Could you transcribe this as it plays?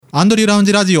アンドリューラウン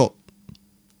ジラジオ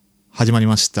始まり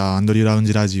ました。アンドリューラウン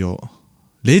ジラジオ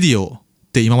レディオっ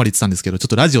て今まで言ってたんですけど、ちょっ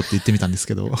とラジオって言ってみたんです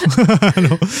けど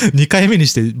2回目に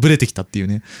してブレてきたっていう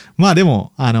ね。まあで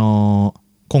も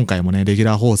今回もねレギュ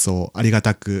ラー放送ありが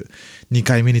たく2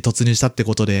回目に突入したって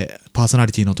ことで、パーソナ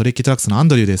リティのトレッキートラックスのアン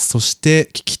ドリューです。そして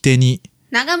聞き手に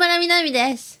中村みなみ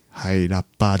です。はい、ラッ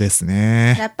パーです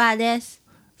ね。ラッパーです。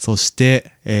そし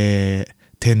て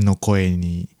天の声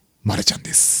にまるちゃん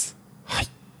です。はい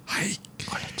はい、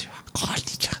こんにちは。こんに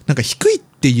ちは。なんか低いっ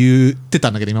て言ってた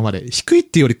んだけど、今まで低いっ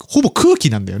ていうよりほぼ空気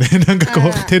なんだよね。なんかこ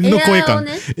う天の声感、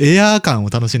エアー感を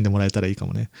楽しんでもらえたらいいか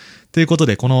もね。ということ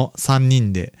でこの3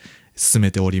人で進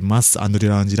めておりますアンドリュ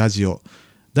ーラウンジラジオ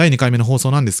第2回目の放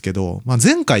送なんですけど、まあ、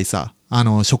前回さ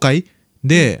初回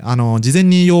で事前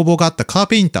に要望があったカー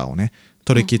ペインターをね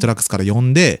トレッキートラックスから呼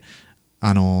んでい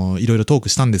ろいろトーク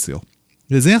したんですよ。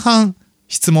で前半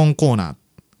質問コーナー、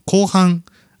後半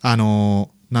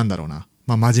なんだろうな、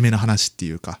まあ、真面目な話って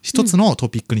いうか一つのト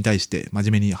ピックに対して真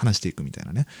面目に話していくみたい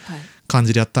なね、はい、感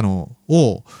じでやったの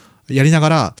をやりなが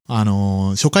ら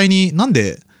初回になん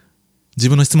で自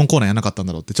分の質問コーナーやらなかったん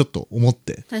だろうってちょっと思っ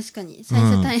て。確かに最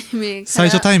初対名から、最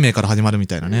初対名から始まるみ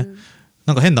たいなね、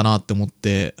なんか変だなって思っ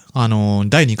て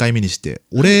第2回目にして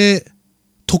俺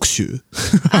特集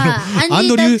アン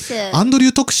ドリュ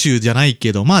ー特集じゃない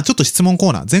けど、まあちょっと質問コ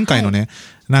ーナー、前回のね、はい、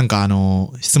なんか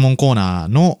質問コーナー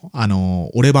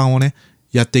の俺版をね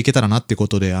やっていけたらなってこ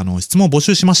とで質問を募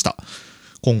集しました。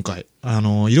今回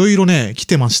いろいろね来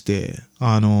てまして、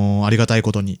ありがたい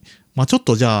ことに、まあちょっ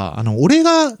とじゃあ俺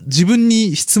が自分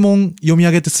に質問読み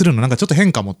上げてするのなんかちょっと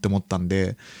変かもって思ったん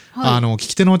で、はい、聞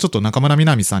き手のちょっと中村み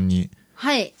なみさんに、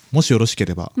はい、もしよろしけ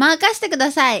れば任してく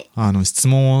ださい。質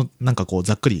問をなんかこう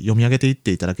ざっくり読み上げていっ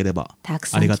ていただければ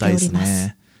ありがたいです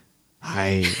ね。は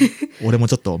い。俺も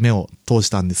ちょっと目を通し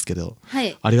たんですけど、は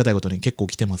い、ありがたいことに結構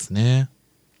来てますね。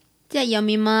じゃあ読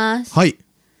みます。はい。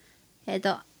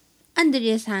アンド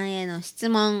リューさんへの質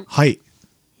問。はい。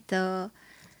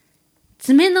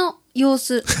爪の様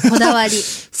子、こだわり。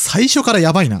最初から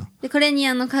やばいな。でこれに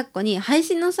カッコに配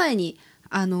信の際に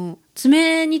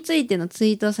爪についてのツ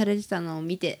イートをされてたのを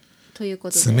見てというこ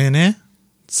とで。爪ね。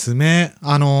爪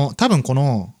多分こ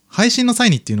の配信の際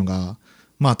にっていうのが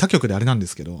まあ他局であれなんで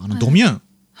すけどはい、ドミュ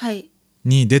ーン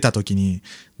に出た時に、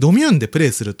ドミューンでプレ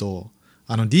イすると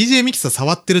DJ ミキサー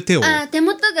触ってる手を手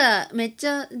元がめっち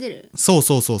ゃ出る。そう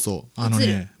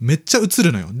めっちゃ映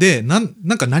るのよ。でなん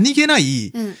か何気な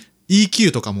い、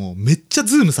EQ とかもめっちゃ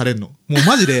ズームされるの。もう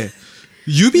マジで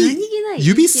指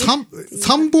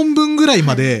3本分ぐらい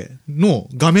までの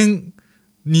画面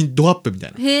にドアップみた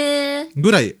いな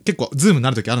ぐらい結構ズームにな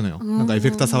る時あるのよ。なんかエフ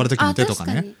ェクター触る時の手とか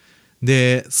ね。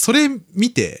でそれ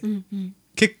見て、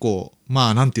結構ま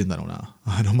あなんて言うんだろうな、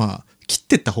まあ切っ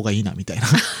てった方がいいなみたいな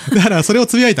だからそれを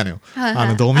つぶやいたのよ。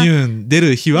ドミューン出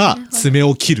る日は爪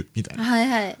を切るみたいな。はい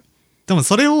はい。でも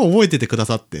それを覚えててくだ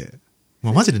さって、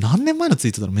まあ、マジで何年前のツ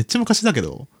イートだろう、めっちゃ昔だけ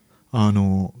ど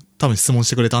多分質問し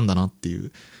てくれたんだなってい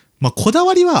う。まあこだ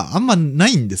わりはあんまな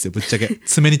いんですよ、ぶっちゃけ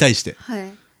爪に対して、は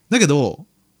い、だけど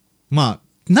まあ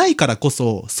ないからこ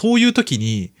そそういう時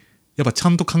にやっぱちゃ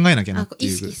んと考えなきゃなってい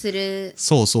う、意識する。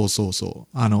そう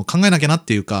考えなきゃなっ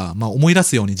ていうか、まあ思い出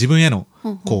すように自分への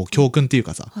こう教訓っていう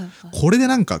かさ、これで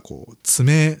なんかこう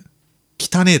爪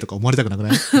汚ねえとか思われたくなくな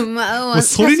い？まあ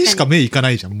それにしか目いか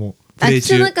ないじゃん、もうプレイ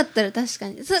中。じゃなかったら確か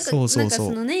に。なんか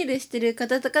そのネイルしてる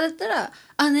方とかだったら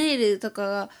ネイルとか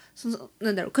が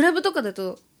なんだろう、クラブとかだ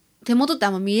と手元ってあ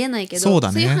んま見えないけど、そ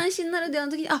ういう配信ならでは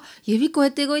の時に指こう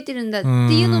やって動いてるんだって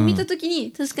いうのを見た時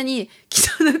に確かに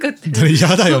汚かったら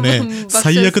嫌だよね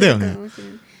最悪だよね。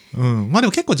まあで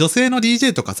も結構女性の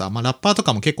DJ とかさ、まあラッパーと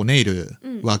かも結構ネイル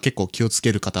は結構気をつ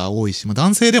ける方多いし、まあ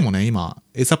男性でもね今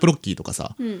エサプロッキーとか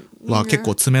さ、は結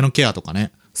構爪のケアとか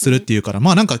ねするっていうから、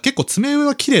まあなんか結構爪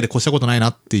は綺麗で越したことないな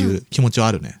っていう気持ちは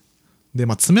あるね。で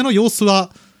まあ爪の様子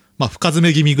はまあ深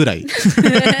爪気味ぐらいで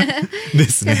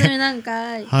すね。深爪なん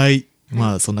かい。はい、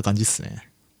まあそんな感じですね。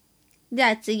で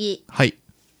は次。はい。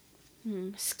好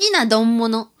きな丼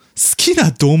物。好きな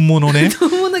丼物ね。丼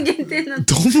物限定なの。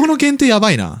丼物限定や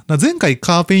ばいな。前回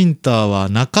カーペインターは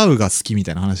中尾が好きみ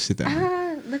たいな話してたよ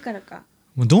ね。だからか。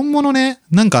丼物ね、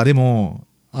なんかでも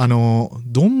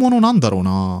丼物なんだろう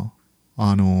な。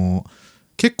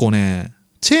結構ね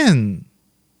チェーン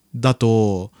だ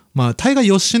とまあ大概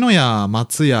吉野家、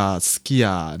松屋、すき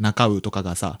家、中尾とか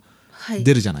がさ、はい、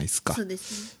出るじゃないですか。そうで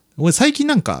すね。俺最近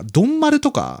なんか丼丸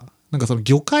とかなんかその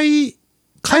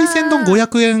海鮮丼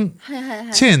500円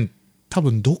チェーン、多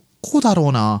分どこだろ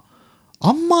うな、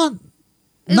あんま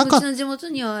なんかうちの地元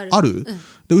にはある。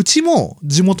でうちも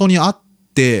地元にあっ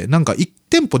て、なんか1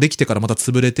店舗できてからまた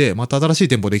潰れてまた新しい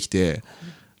店舗できて、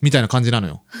みたいな感じなの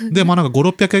よ。で、まあなんか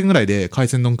5、600円ぐらいで海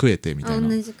鮮丼食えて、みたいな。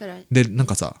同じくらい。で、なん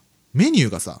かさ、メニュー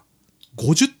がさ、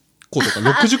50個とか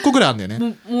60個ぐらいあるんだよ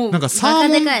ね。なんかサー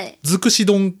モン尽くし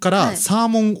丼からサー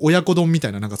モン親子丼みた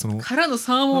いな、なんかその。からの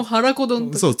サーモン腹子丼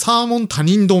とか。そう、サーモン他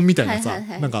人丼みたいなさ、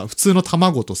なんか普通の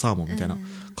卵とサーモンみたいな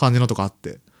感じのとかあっ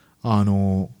て、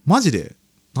マジで、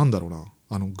なんだろうな、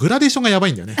グラデーションがやば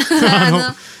いんだよね。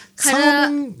サー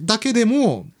モンだけで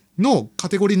も、のカ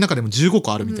テゴリーの中でも15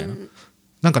個あるみたいな。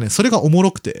なんかね、それがおも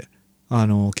ろくて、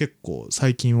結構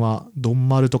最近は丼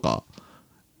丸とか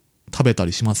食べた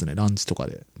りしますね。ランチとか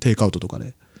で、テイクアウトとか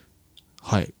で。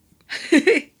はい。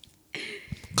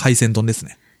海鮮丼です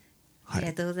ね。はい。あり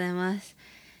がとうございます。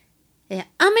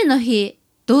雨の日、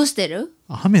どうしてる？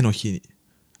雨の日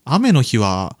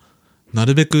は、な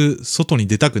るべく外に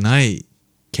出たくない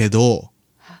けど、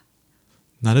は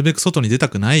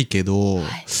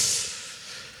い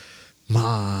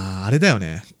まあ、あれだよ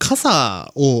ね。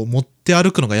傘を持って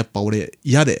歩くのがやっぱ俺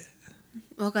嫌で。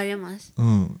わかります。う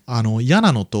ん。嫌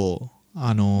なのと、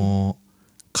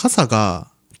傘が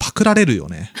パクられるよ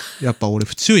ね。やっぱ俺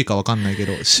不注意かわかんないけ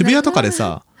ど、渋谷とかで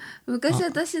さ、昔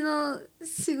私の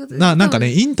仕事なんか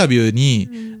ね、インタビュー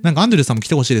に、なんかアンドリューさんも来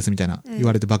てほしいですみたいな言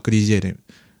われてバック DJ で。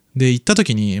で、行った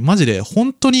時に、マジで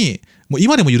本当に、もう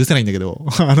今でも許せないんだけど、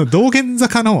道玄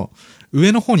坂の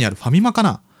上の方にあるファミマか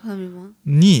なファミマ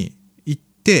に、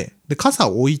で傘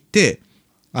を置いて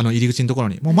入り口のところ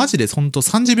にもうマジでほんと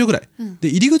30秒ぐらい、で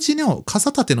入り口の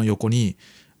傘立ての横に、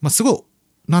まあ、すご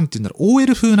いなんて言うんだろう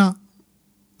OL 風な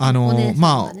ま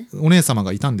あお姉様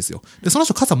がいたんですよ。でその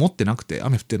人傘持ってなくて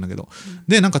雨降ってるんだけど、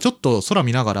でなんかちょっと空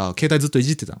見ながら携帯ずっとい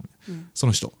じってたのね、そ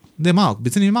の人でまあ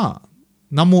別にまあ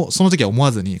何もその時は思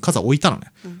わずに傘置いたの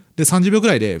ね、で30秒ぐ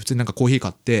らいで普通になんかコーヒー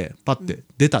買ってパッて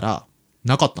出たら、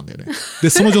なかったんだよね。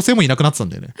で、その女性もいなくなってたん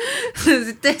だよね。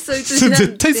絶対そいつじゃん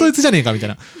絶対そいつじゃねえかみたい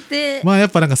な。で、まあやっ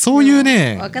ぱなんかそういう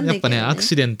ね、やっぱね、アク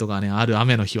シデントがね、ある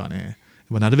雨の日はね、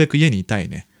なるべく家にいたい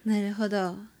ね。なるほ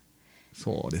ど。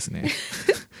そうですね。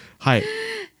はい。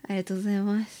ありがとうござい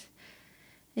ます。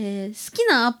好き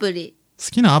なアプ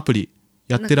リ、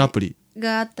やってるアプリ。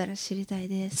があったら知りたい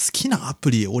です。好きなア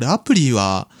プリ、俺アプリ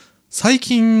は、最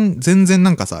近全然な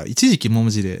んかさ、一時期も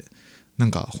みじで、な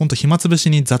んかほんと暇つぶ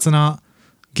しに雑な、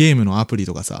ゲームのアプリ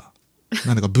とかさ、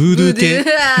なんだかブードゥー系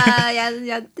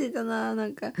やってたな、な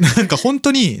んか本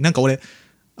当になんか俺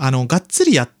がっつ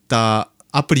りやった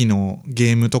アプリの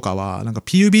ゲームとかはなんか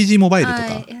PUBG モバイルと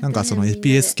か、なんかその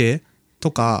FPS 系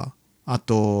とか、あ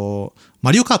と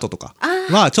マリオカートとか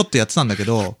はちょっとやってたんだけ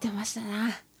ど、やってましたな。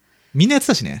みんなやって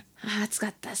たしね。暑か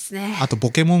ったっすね。あとポ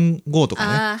ケモン GO と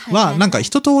かねはなんか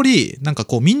一通りなんか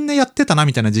こうみんなやってたな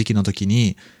みたいな時期の時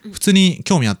に普通に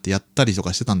興味あってやったりと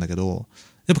かしてたんだけど、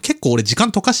やっぱ結構俺時間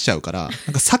溶かしちゃうから、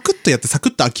なんかサクッとやってサク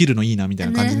ッと飽きるのいいなみた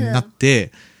いな感じになっ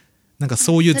て、なんか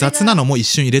そういう雑なのも一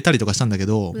瞬入れたりとかしたんだけ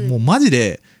ど、もうマジ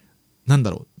で、なん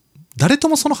だろう、誰と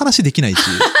もその話できないし。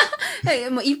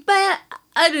もういっぱい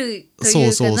あるとい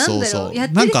うか、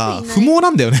なんか不毛な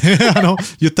んだよね。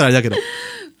言ったらあれだけど。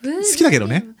好きだけど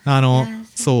ね。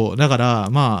そう。だから、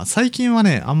まあ最近は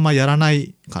ね、あんまやらな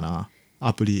いかな。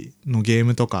アプリのゲー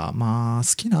ムとか。まあ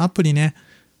好きなアプリね。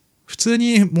普通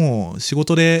にもう仕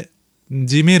事で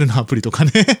Gmail のアプリとか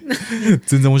ね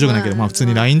全然面白くないけど、まあ普通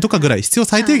に LINE とかぐらい必要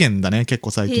最低限だね、結構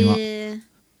最近は。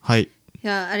はい。い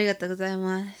や、ありがとうござい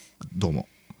ます。どうも。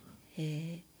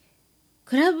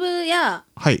クラブや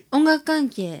音楽関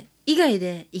係以外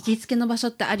で行きつけの場所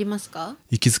ってありますか？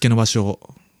行きつけの場所、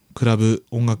クラブ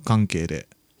音楽関係で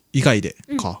以外で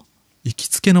か、行き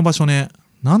つけの場所ね、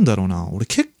なんだろうな、俺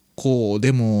結構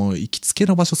でも行きつけ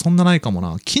の場所そんなないかも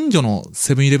な。近所の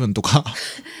セブンイレブンとか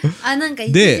なんか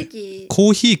一で時期コ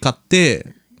ーヒー買っ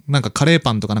て、なんかカレー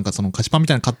パンとかなんかその菓子パンみ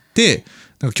たいなの買って、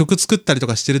なんか曲作ったりと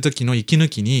かしてる時の息抜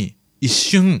きに一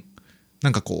瞬な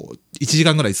んかこう1時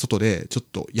間ぐらい外でちょっ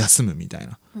と休むみたい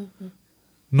な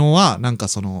のはなんか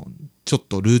そのちょっ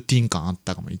とルーティン感あっ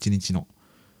たかも、一日の。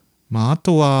まああ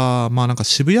とはまあなんか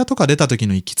渋谷とか出た時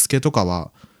の行きつけとかは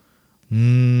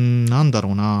なんだ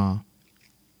ろうな、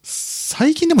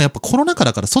最近でもやっぱコロナ禍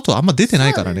だから外あんま出てな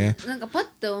いからね。なんかパッ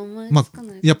と思いつか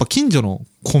ない。やっぱ近所の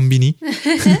コンビニ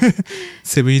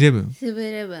セブンイレブン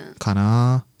か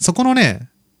な。そこのね、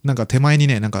なんか手前に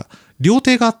ね、なんか料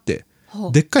亭があって、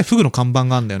でっかいフグの看板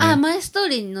があるんだよね。マイストー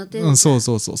リーに載ってる。そう。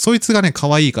そいつがね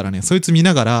可愛いからね、そいつ見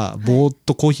ながらぼーっ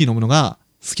とコーヒー飲むのが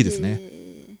好きですね。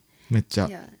めっちゃ。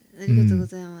いや、ありがとうご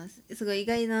ざいます。すごい意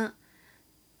外な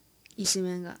一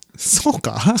面が。そう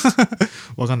か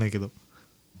わかんないけど。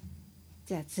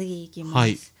じゃあ次いきま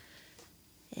す。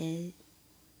好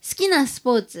きなス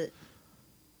ポーツ。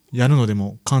やるので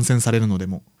も観戦されるので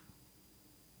もっ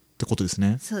てことです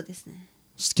ね。そうですね。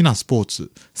きなスポ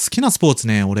ーツ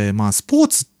ね、俺、まあスポー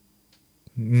ツ、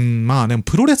まあでも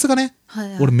プロレスがね、はい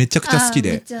はい、俺めちゃくちゃ好き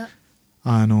で、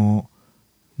な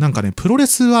んかね、プロレ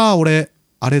スは俺、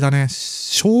あれだね、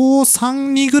小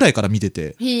3、2ぐらいから見て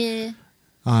て、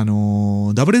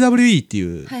WWE って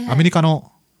いうアメリカの、はいは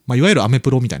い、まあ、いわゆるアメ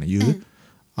プロみたいな言う、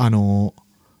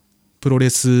プロレ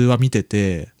スは見て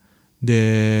て、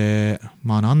で、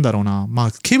まあなんだろうな、ま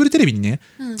あケーブルテレビにね、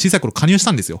小さい頃加入し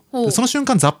たんですよ。でその瞬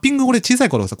間ザッピング俺小さい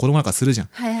頃さ、子供なんかするじゃん。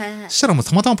はいはいはい、そしたらもう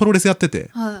たまたまプロレスやってて、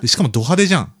はい、でしかもド派手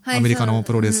じゃん。アメリカの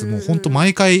プロレス。もうほんと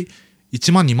毎回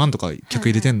1万2万とか客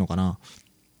入れてんのかな。はいは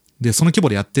い、で、その規模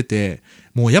でやってて、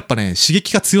もうやっぱね、刺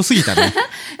激が強すぎたね。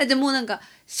でもうなんか、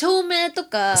照明と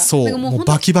か、そう、もう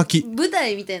バキバキ。舞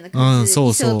台みたいな感じで、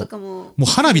衣装とかも。もう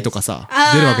花火とかさ、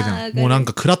出るわけじゃん。もうなん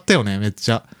か食らったよね、めっ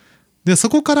ちゃ。で、そ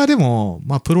こからでも、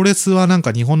まあ、プロレスはなん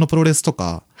か日本のプロレスと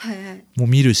かも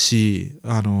見るし、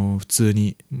普通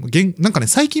に。なんかね、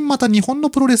最近また日本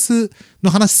のプロレスの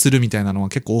話するみたいなのは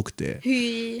結構多くて、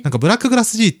なんかブラックグラ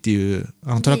ス G っていう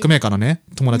トラックメーカーのね、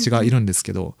友達がいるんです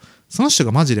けど、その人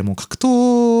がマジでもう格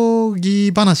闘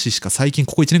技話しか最近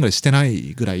ここ1年ぐらいしてな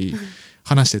いぐらい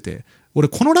話してて、俺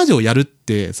このラジオやるっ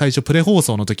て最初プレ放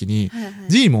送の時に、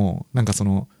G もなんかそ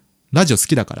の、ラジオ好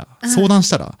きだから相談し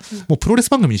たら、もうプロレス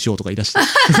番組にしようとか言い出して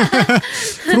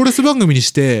プロレス番組に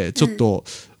してちょっと、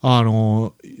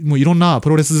もういろんなプ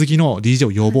ロレス好きの DJ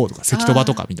を呼ぼうとか、関戸場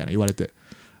とかみたいな言われて、い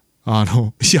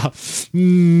や、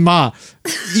まあ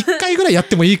一回ぐらいやっ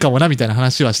てもいいかもなみたいな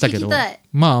話はしたけど、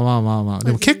まあ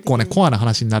でも結構ねコアな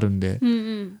話になるんで、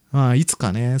まあいつ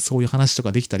かねそういう話と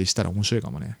かできたりしたら面白いか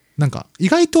もね。なんか意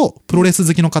外とプロレス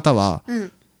好きの方は、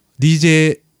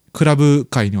DJクラブ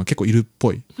界には結構いるっ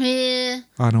ぽい。へー。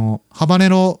ハバネ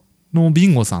ロのビ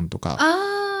ンゴさんとか、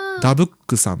ダブッ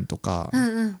クさんとか、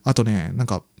あとね、なん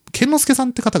か、ケンノスケさん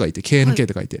って方がいて、KNK っ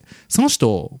て書いて、その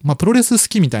人、まあ、プロレス好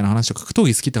きみたいな話とか、格闘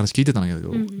技好きって話聞いてた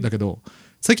んだけど、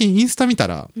最近インスタ見た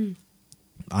ら、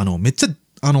めっちゃ、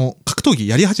格闘技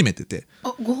やり始めてて。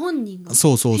ご本人が？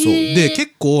そう。で、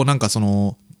結構、なんか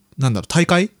なんだろう、大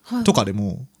会とかで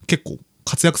も結構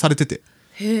活躍されてて。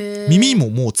耳も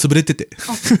もう潰れてて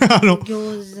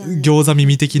餃子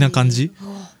耳的な感じ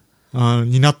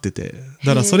になってて、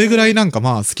だからそれぐらいなんか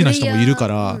まあ好きな人もいるか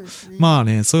ら、まあ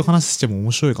ね、そういう話しても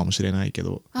面白いかもしれないけ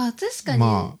ど、確かに、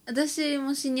まあ、私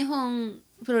も新日本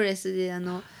プロレスで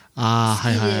好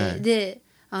きで、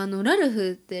ラル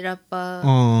フってラッパ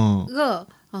ーが、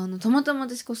たまたま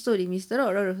私ストーリー見せた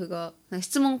ら、ラルフが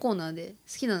質問コーナーで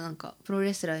好きななんかプロ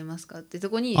レスラーいますかってと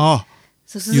こに、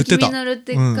鈴木みのるっ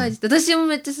て書いてて、私も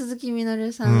めっちゃ鈴木みの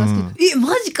るさんが好きで、マ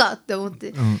ジかって思っ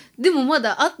て、でもま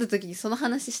だ会った時にその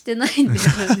話してないんだよ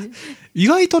ね。意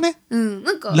外とね、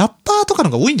なんかラッパーとか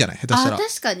の方が多いんじゃない？下手したら。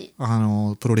確かに。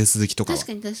プロレス好きとかは。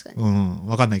確かに。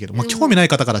わかんないけど、まあ興味ない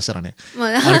方からしたらね、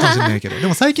あるかもしれないけど、で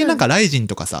も最近なんかライジン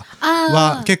とかさ、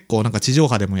は結構なんか地上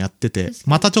波でもやってて、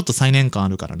またちょっと再燃感あ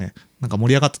るからね、なんか盛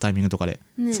り上がったタイミングとかで、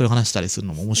そういう話したりする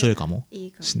のも面白いかも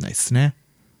しれないですね。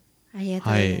ありがと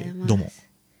うございます。はい、どうも。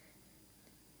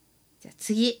じゃあ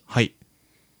次。はい。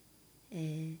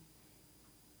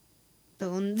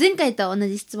前回と同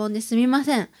じ質問ですみま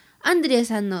せん。アンドリュー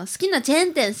さんの好きなチェ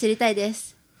ーン店知りたいで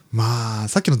す。まあ、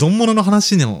さっきの丼物の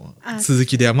話の続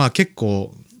きでは、まあ結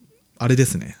構、あれで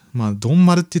すね。まあ、丼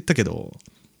丸って言ったけど、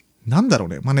なんだろう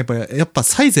ね。まあね、やっぱ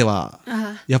サイゼは、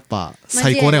やっぱ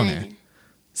最高だよね。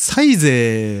サイ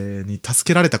ゼに助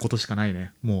けられたことしかない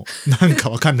ね。もう、なんか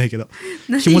わかんないけど。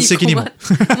気持ち的にも。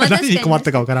何に困っ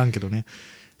たかわからんけどね。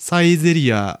サイゼ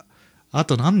リア、あ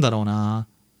となんだろうな。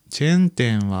チェーン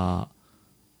店は、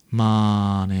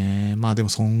まあね、まあでも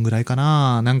そんぐらいか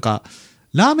な。なんか、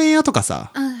ラーメン屋とか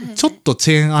さ、ちょっと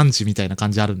チェーンアンチみたいな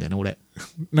感じあるんだよね、俺。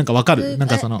なんかわかる？なん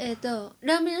かラ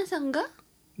ーメン屋さんが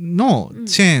の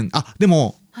チェーン、で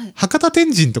も、博多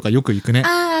天神とかよく行くね。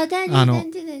天神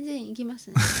行きます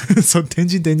ね。そう、天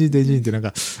神ってなん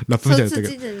か、ラップみたいだった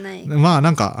けど。まあ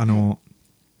なんか、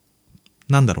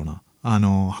なんだろうな。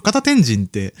博多天神っ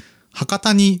て、博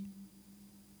多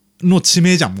の地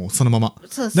名じゃん、もうそのまま。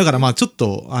だからまあちょっ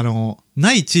と、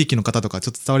ない地域の方とかち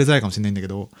ょっと伝わりづらいかもしれないんだけ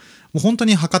ど、もう本当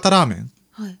に博多ラーメン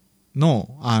の、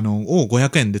を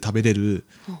500円で食べれる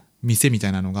店みた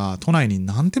いなのが、都内に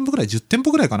何店舗ぐらい ?10 店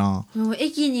舗ぐらいかな。もう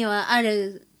駅にはあ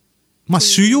る。まあ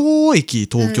主要駅、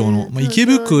東京の。まあ、池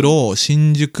袋、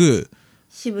新宿、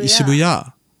渋谷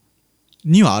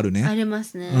にはあるね。ありま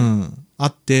すね。あ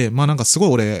って、まあなんかすごい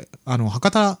俺、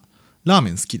博多ラー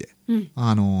メン好きで、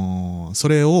そ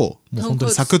れをもう本当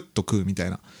にサクッと食うみたい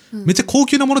な。めっちゃ高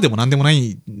級なものでもなんでもない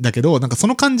んだけど、なんかそ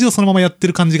の感じをそのままやって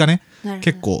る感じがね、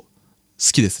結構好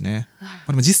きですね。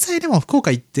でも実際でも福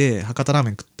岡行って博多ラー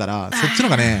メン食ったらそっちの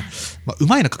がね、う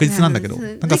まいの確実なんだけど、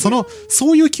なんかそ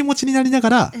ういう気持ちになりなが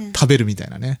ら食べるみたい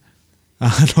なね。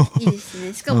いいです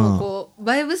ね。しかもこう、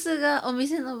バイブスが、お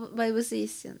店のバイブスいいっ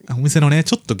すよね。お店のね、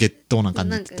ちょっとゲットーな感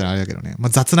じって言ったらあれだけどね。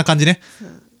雑な感じね。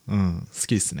好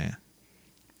きですね。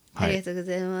ありがとうご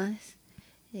ざいます。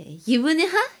湯船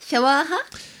派？シャワー派？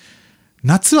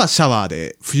夏はシャワー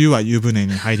で、冬は湯船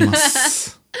に入りま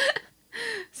す。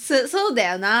そうだ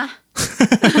よな。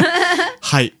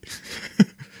はい。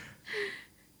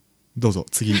どうぞ、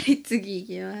次。次い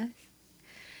きます。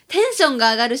テンション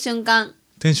が上がる瞬間。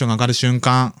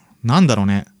なんだろう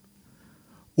ね。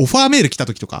オファーメール来た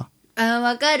時とか。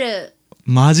わかる。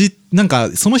なんか、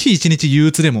その日一日憂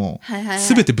鬱でも、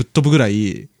すべてぶっ飛ぶぐら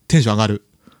いテンション上がる。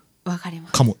わかりま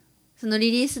す。かも。そのリ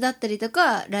リースだったりと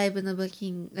か、ライブのブッキ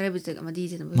ング、ライブというか、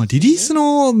DJ のブッキング。リリース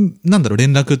の、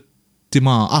連絡って、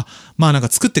なんか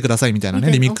作ってくださいみたいな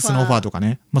ね、リミックスのオファーとか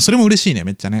ね。それも嬉しいね、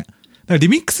めっちゃね。だからリ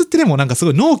ミックスってでもなんかす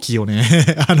ごい納期をね、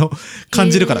感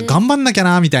じるから頑張んなきゃ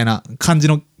な、みたいな感じ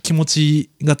の気持ち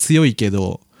が強いけ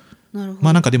ど、なるほ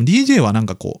ど。なんかでも DJ はなん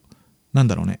かこう、なん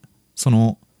だろうね、そ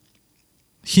の、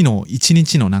日の一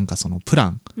日のなんかそのプラ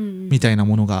ンみたいな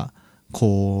ものが、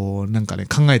こう、なんかね、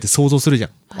考えて想像するじゃ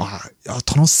ん。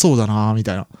楽しそうだな、み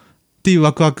たいな。っていう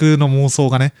ワクワクの妄想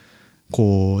がね、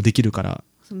こう、できるから、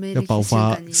やっぱオフ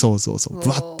ァー、そう、ブ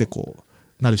ワってこ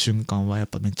う、なる瞬間はやっ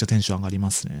ぱめっちゃテンション上がり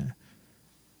ますね。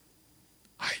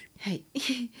はい。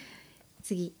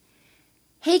次。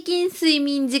平均睡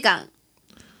眠時間。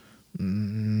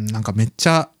なんかめっち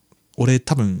ゃ、俺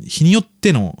多分日によっ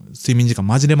ての睡眠時間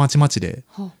マジでまちまちで、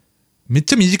めっ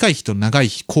ちゃ短い日と長い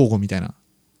日交互みたいな。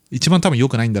一番多分良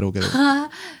くないんだろうけど。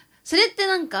それって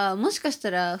なんか、もしかし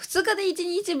たら2日で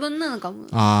1日分なのか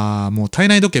も。もう体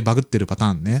内時計バグってるパタ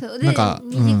ーンね。なんか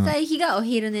短い日がお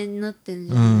昼寝になってるん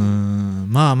じゃな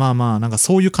い？なんか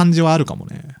そういう感じはあるかも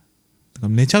ね。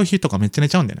寝ちゃう日とかめっちゃ寝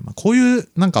ちゃうんだよね。こういう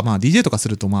なんかDJ とかす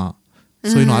るとそ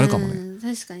ういうのあるかもね。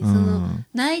確かにその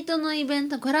ナイトのイベン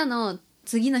トからの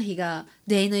次の日が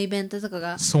デイのイベントとか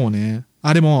が。そうね。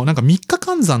でもなんか3日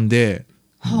換算で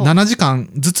7時間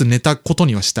ずつ寝たこと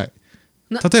にはしたい。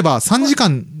例えば3時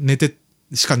間寝て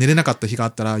しか寝れなかった日があ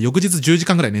ったら翌日10時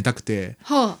間ぐらい寝たくて、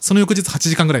その翌日8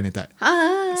時間ぐらい寝たい。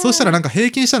そうしたらなんか平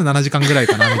均したら7時間ぐらい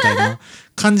かなみたいな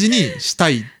感じにし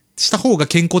た方が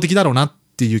健康的だろうなっ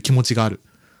ていう気持ちがある。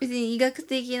別に医学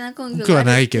的な根拠がは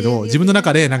ないけど、自分の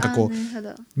中でなんかこ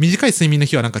う短い睡眠の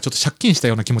日はなんかちょっと借金した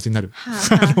ような気持ちになる。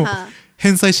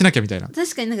返済しなきゃみたいな。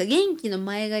確かになんか元気の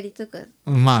前借りとか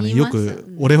よ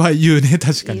く俺は言うね。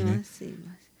確かにね。言いま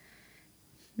す。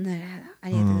なるほど、あ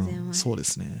りがとうございます。そうで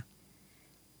すね。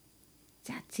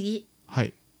じゃあ次。は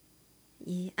い。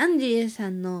アンドリューさ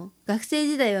んの学生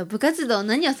時代は部活動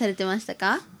何をされてました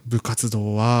か？部活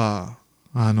動は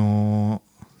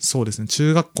そうですね、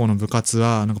中学校の部活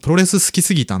はなんかプロレス好き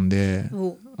すぎたんで、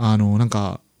なん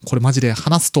かこれマジで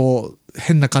話すと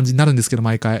変な感じになるんですけど、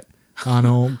毎回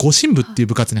護身部っていう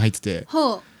部活に入ってて、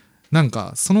なん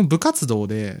かその部活動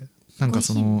でなんか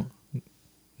その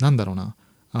なんだろうな、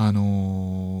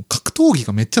格闘技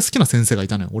がめっちゃ好きな先生がい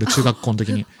たのよ、俺中学校の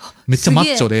時に。めっちゃマ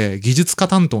ッチョで技術科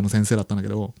担当の先生だったんだけ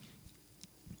ど、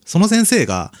その先生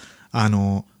が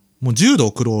もう柔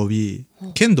道黒帯、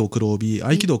剣道黒帯、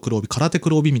合気道黒帯、空手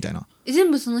黒帯みたいな。全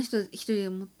部その人一人で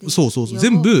持ってる。そう。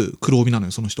全部黒帯なの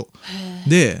よ、その人。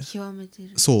で、極めて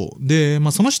る。そう。で、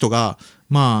その人が、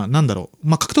なんだろう、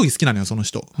格闘技好きなのよ、その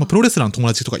人。プロレスラーの友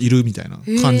達とかいるみたいな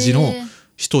感じの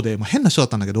人で、変な人だっ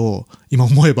たんだけど、今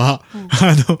思えば。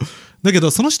だけど、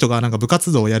その人がなんか部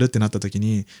活動をやるってなった時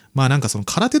に、なんかその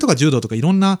空手とか柔道とかい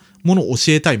ろんなものを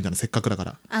教えたいみたいな、せっかくだ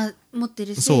から。持って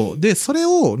るし。そう。で、それ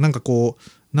をなんかこう、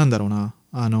なんだろうな、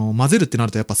混ぜるってな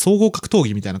るとやっぱ総合格闘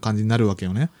技みたいな感じになるわけ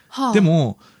よね。で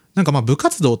も、なんか部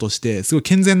活動として、すごい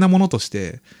健全なものとし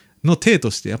て、の体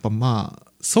として、やっぱ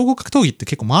総合格闘技って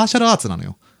結構マーシャルアーツなの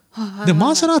よ。で、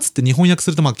マーシャルアーツって日本訳す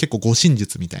ると結構護身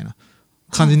術みたいな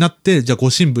感じになって、じゃあ護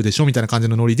身部でしょみたいな感じ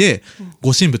のノリで、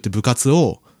護身部って部活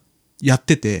をやっ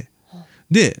てて、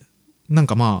で、なん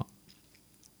か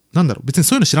なんだろう、別に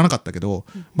そういうの知らなかったけど、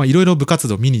いろいろ部活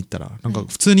動見に行ったら、なんか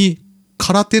普通に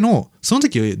空手の、その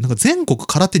時、なんか全国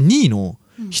空手2位の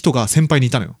人が先輩にい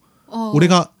たのよ。俺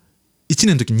が1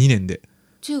年の時2年で。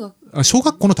小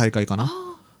学校の大会かな。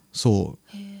そ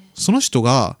う。その人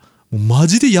が、もうマ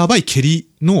ジでやばい蹴り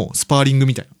のスパーリング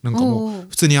みたいな。なんかもう、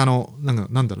普通になん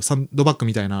だろう、サンドバッグ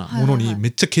みたいなものにめ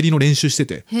っちゃ蹴りの練習して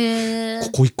て、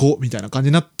ここ行こうみたいな感じ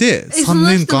になって、3年間。そ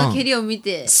の人の蹴りを見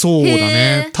て。そうだ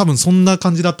ね。多分そんな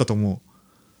感じだったと思う。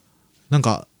なん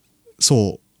か、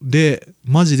そう。で、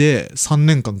マジで3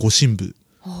年間護身部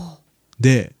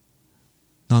で、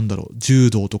なんだろう、柔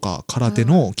道とか空手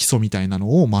の基礎みたいな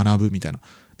のを学ぶみたいな。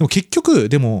でも結局、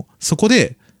でもそこ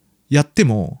でやって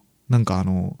も、なんか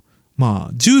ま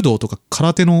あ、柔道とか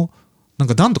空手のなん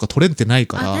か段とか取れてない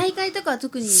から。大会とかは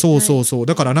特に。そうそうそう。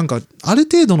だからなんか、ある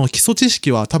程度の基礎知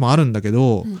識は多分あるんだけ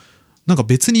ど、なんか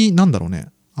別になんだろうね。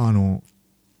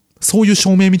そういう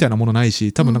証明みたいなものない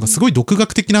し、多分なんかすごい独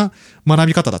学的な学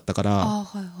び方だったから、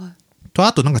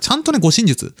あとなんかちゃんとね、護身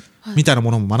術みたいな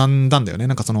ものも学んだんだよね。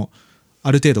なんか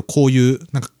ある程度こういう、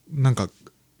なんか、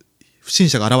不審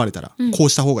者が現れたら、こう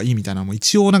した方がいいみたいなのも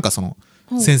一応なんか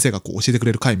先生がこう教えてく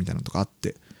れる会みたいなのとかあっ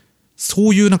て、そ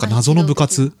ういうなんか謎の部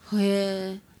活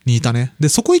にいたね。で、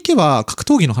そこ行けば格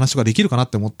闘技の話とかできるかなっ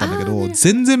て思ったんだけど、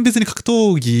全然別に格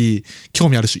闘技興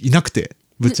味ある人いなくて、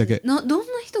ぶっちゃけ。どんな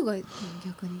人がいるの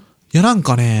逆に。いやなん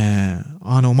かね、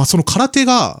まあ、その空手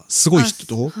がすごい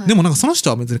人、でもなんかその人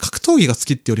は別に格闘技が好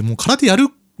きってよりも空手やる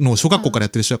のを小学校からやっ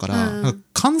てる人だから、なんか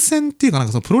観戦っていうかなん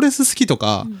かそのプロレス好きと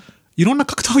か、いろんな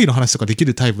格闘技の話とかでき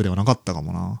るタイプではなかったか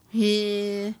もな。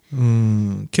へえ。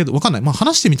けどわかんない。まあ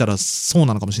話してみたらそう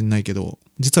なのかもしれないけど、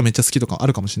実はめっちゃ好きとかあ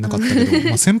るかもしれなかったけど、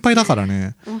まあ先輩だから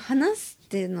ね。話すっ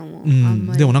ていうのもあん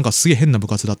まり。でもなんかすげえ変な部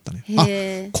活だった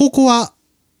ね。高校は、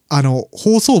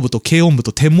放送部と軽音部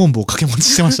と天文部を掛け持ち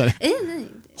してましたね。何？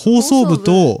放送部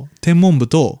と天文部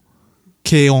と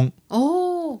軽音。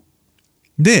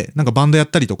で、なんかバンドやっ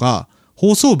たりとか、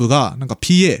放送部がなんか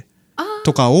PA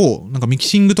とかを、なんかミキ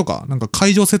シングとか、なんか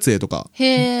会場設営とか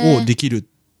をできるっ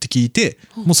て聞いて、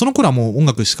もうその頃はもう音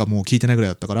楽しかもう聞いてないぐらい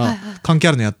だったから、関係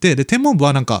あるのやって、で、天文部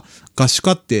はなんか合宿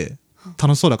あって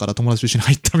楽しそうだから友達と一緒に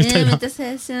入ったみたいな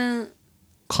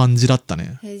感じだった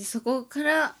ね。そこか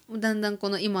らだんだんこ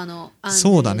の今の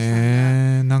そうだ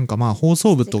ね。なんかまあ放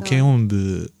送部と軽音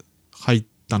部入っ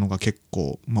たのが結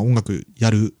構、まあ音楽や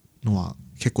るのは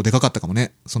結構でかかったかも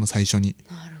ね、その最初に。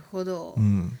なるほど。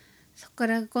そこか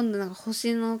ら今度なんか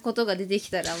星のことが出てき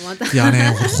たらまた。いや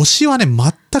ね、星はね、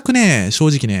全くね、正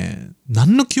直ね、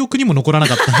何の記憶にも残らな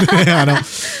かったんでね、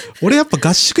俺やっぱ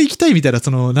合宿行きたいみたいな、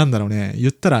なんだろうね、言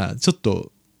ったらちょっ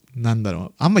と、なんだろ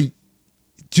う、あんまり、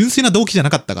純粋な動機じゃな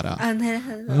かったから。なる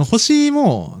ほど。星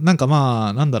も、なんかま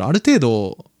あ、なんだろう、ある程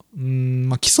度、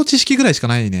まあ基礎知識ぐらいしか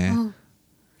ないね。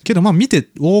けどまあ見て、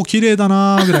おー、綺麗だ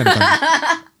なーぐらいの感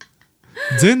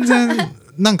じ。全然、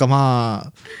なんかま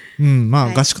あ、ま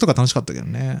あ合宿とか楽しかったけど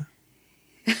ね。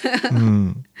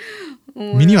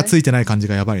身にはついてない感じ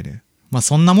がやばいね。まあ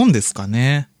そんなもんですか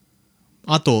ね。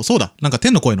あと、そうだ、なんか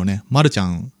天の声のね、まるちゃ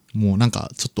んもなんか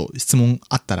ちょっと質問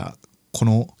あったら、こ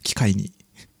の機会に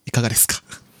いかがですか？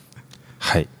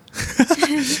はい。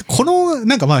この、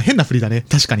なんかまあ変な振りだね。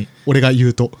確かに。俺が言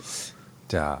うと。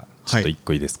じゃあ、ちょっと一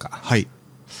個いいですか？はい。好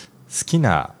き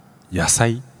な野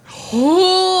菜。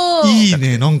いい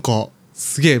ね、なんか、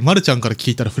すげえ、まるちゃんから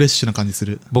聞いたらフレッシュな感じす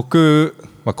る。僕、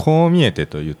まあ、こう見えて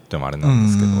と言ってもあれなん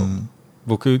ですけど、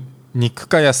僕、肉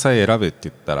か野菜選べって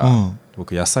言ったら、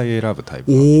僕、野菜選ぶタイ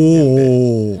プなん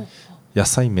で、野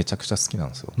菜めちゃくちゃ好きなん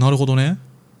ですよ。なるほどね。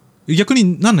逆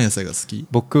に何の野菜が好き？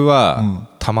僕は、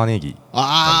玉ねぎ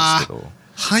なんですけど。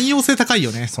汎用性高い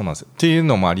よね。そうなんですよ。っていう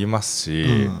のもあります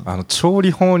し、調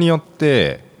理法によっ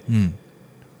て、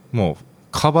もう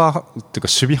カバーっていうか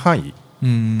守備範囲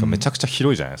がめちゃくちゃ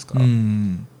広いじゃないですか。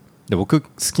で、僕好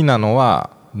きなの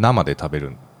は生で食べるっ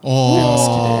ていうのが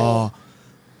好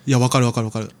きで。いや、わかるわかる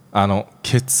わかる。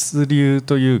血流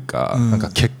というか、なんか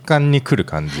血管に来る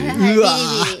感じ。うわ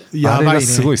ー、あれが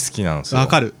すごい好きなんですよ。わ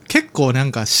かる。結構な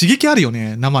んか刺激あるよ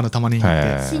ね、生の玉ねぎっ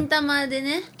て。新玉で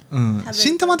ね。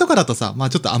新玉とかだとさ、まあ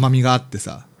ちょっと甘みがあって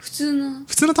さ。普通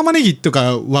の玉ねぎと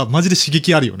かはマジで刺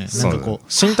激あるよね。なんかこう。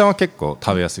新玉結構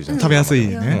食べやすいじゃないですか。食べやすい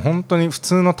ね。もう本当に普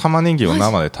通の玉ねぎを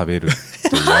生で食べる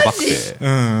とやばくて。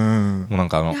もうなん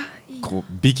かこ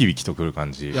うビキビキとくる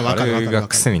感じ。あれが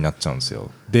癖になっちゃうんですよ。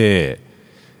で、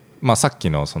まあさっき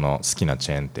のその好きな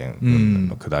チェーン店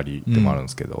の下りでもあるんで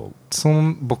すけど、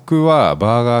僕は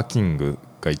バーガーキング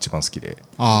が一番好きで、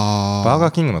バーガ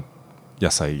ーキングの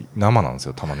野菜生なんです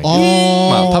よ、玉ねぎ。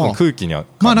まあ多分空気には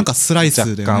まあなんかスライ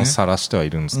スで若干さらしてはい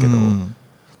るんですけど、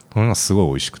これがすごい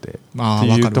美味しくてって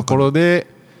いうところで、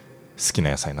好き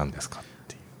な野菜なんですかっ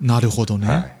ていう。なるほど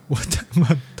ね。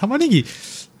玉ねぎ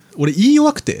俺言い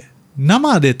弱くて、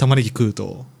生で玉ねぎ食う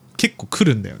と結構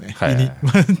来るんだよね、胃にっ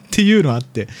ていうのあっ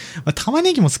て、玉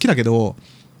ねぎも好きだけど、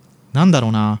なんだろ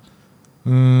うな、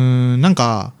なん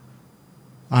か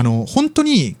本当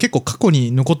に結構過去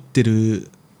に残って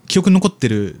る、記憶に残って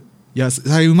る野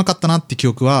菜うまかったなって記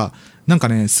憶は、なんか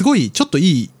ね、すごいちょっとい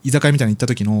い居酒屋みたいに行った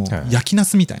時の焼きナ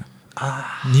スみたいな、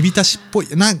煮浸しっぽい、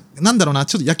なんだろうな、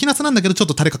ちょっと焼きナスなんだけどちょっ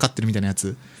とタレかかってるみたいなや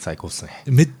つ、最高っすね。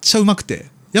めっちゃうまく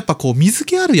て、やっぱこう水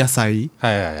気ある野菜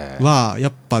はや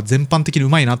っぱ全般的にう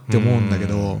まいなって思うんだけ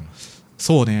ど、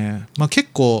そうね、まあ結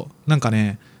構なんか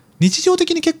ね、日常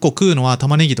的に結構食うのは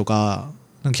玉ねぎとか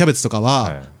なんかキャベツとか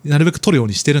はなるべく取るよう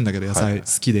にしてるんだけど、野菜好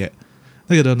きで、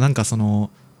だけどなんかその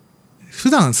普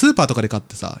段スーパーとかで買っ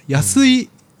てさ、安い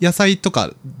野菜と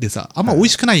かでさあんま美味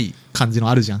しくない感じの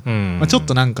あるじゃん、まあ、ちょっ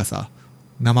となんかさ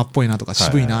生っぽいなとか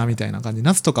渋いなみたいな感じ、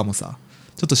ナスとかもさ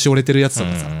ちょっとしおれてるやつと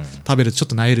かさ、食べるとちょっ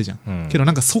と萎えるじゃん、けど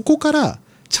なんかそこから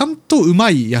ちゃんとうま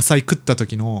い野菜食った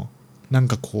時のなん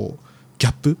かこうギ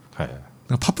ャップ、なん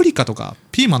かパプリカとか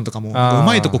ピーマンとかもう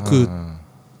まいとこ食う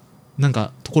なん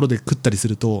かところで食ったりす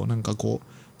るとなんかこう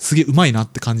すげえうまいなっ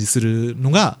て感じする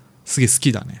のがすげえ好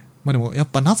きだね。まあでもやっ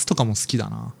ぱナスとかも好きだ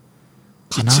な。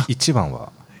かな。一番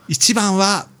は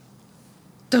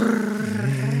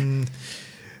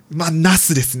まあナ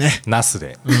スですね。ナス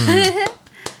で、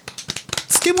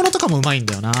漬物とかもうまいん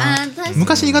だよな。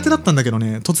昔苦手だったんだけど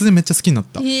ね、突然めっちゃ好きになっ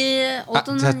た。じ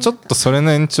ゃあちょっとそれ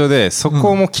の延長でそ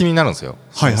こも気になるんですよ、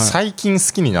最近好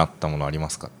きになったものありま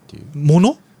すかっていうも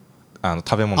の、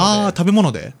食べ物で。食べ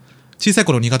物で小さい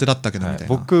頃苦手だったけどみたい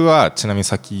な、僕はちなみに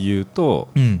先言うと、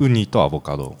ウニとアボ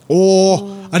カド。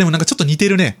でもなんかちょっと似て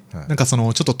るね、なんかそ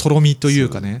のちょっととろみという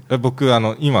かね。僕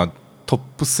今トッ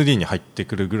プ3に入って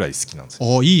くるぐらい好きなんです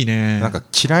よ。いいね。なんか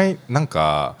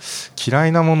嫌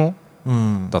いなもの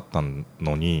だった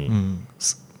のに、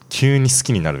急に好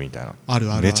きになるみたいな。ある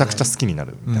めちゃくちゃ好きにな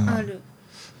るみたいな、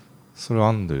それは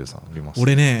アンドレさんあります？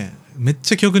俺ねめっ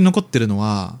ちゃ記憶に残ってるの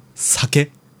は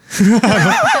酒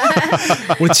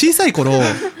俺小さい頃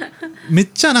めっ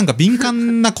ちゃなんか敏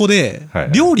感な子で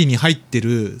料理に入って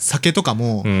る酒とか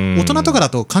も大人とかだ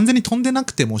と完全に飛んでな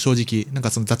くても正直なんか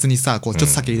その雑にさこうちょっと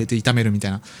酒入れて炒めるみた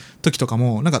いな時とか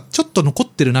もなんかちょっと残っ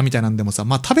てるなみたいなんでもさ、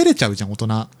まあ食べれちゃうじゃん大人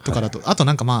とかだと。あと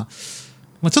なんかま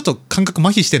あちょっと感覚麻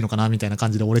痺してんのかなみたいな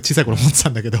感じで俺小さい頃思ってた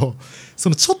んだけど、そ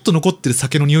のちょっと残ってる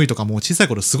酒の匂いとかも小さい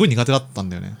頃すごい苦手だったん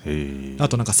だよね。あ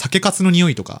となんか酒粕の匂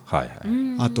いとか、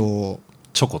あと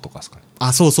チョコとかですかね。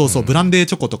そう、ブランデー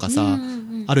チョコとかさ、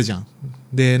あるじゃん。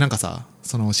でなんかさ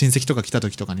その親戚とか来た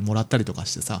時とかにもらったりとか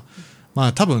してさ、ま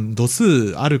あ多分度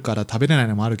数あるから食べれない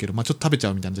のもあるけど、まあちょっと食べち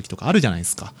ゃうみたいな時とかあるじゃないで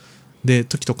すか。で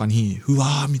時とかにう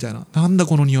わーみたいな、なんだ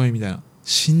この匂いみたいな、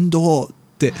しんどーっ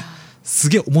てす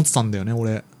げえ思ってたんだよね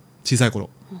俺小さい頃。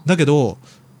だけど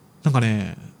なんか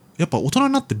ねやっぱ大人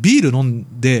になってビール飲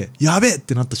んでやべえっ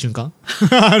てなった瞬間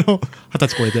20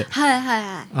歳超えて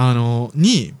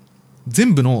に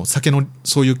全部の酒の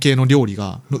そういう系の料理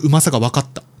のうまさが分かっ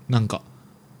た。なんか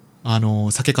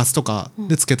酒粕とかで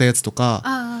漬けたやつと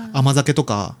か、甘酒と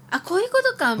か、こういうこ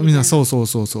とかみんなそう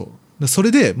そ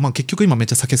れで、まあ、結局今めっ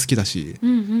ちゃ酒好きだし、っ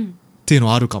ていうの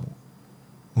はあるか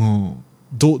も。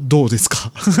どうです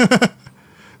か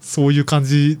そういう感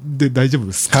じで大丈夫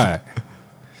ですか？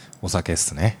お酒っ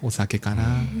すね。お酒かな。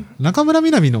中村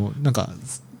みなみのなんか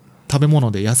食べ物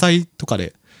で野菜とか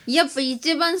でやっぱ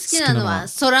一番好きなのは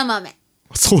そら豆。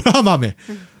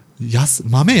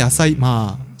豆野菜、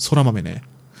まあそら豆ね。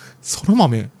そら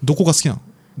豆どこが好きなん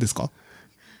ですか？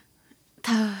皮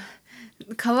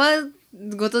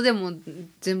ごとでも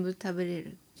全部食べれ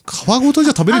る。皮ごとじ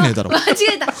ゃ食べれねえだろ。間違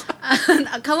えた。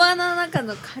皮の中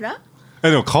の殻？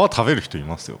でも皮食べる人い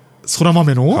ますよ。そら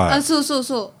豆の？そう。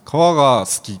皮が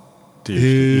好きっていう人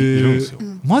いるんですよ。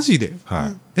マジで？な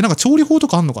んか調理法と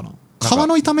かあんのかな？皮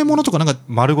の炒め物とかなんか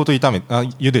丸ごと炒め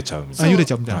茹でちゃうみたいな。茹で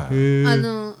ちゃうみたい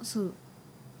な。そう。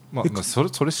まあ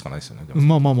それしかないですよね。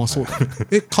まあそうだね。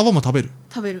皮も食べる？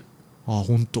食べる。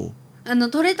本当。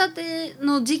取れたて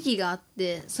の時期があっ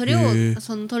て、それを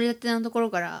その取れたてのとこ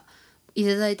ろからい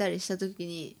ただいたりした時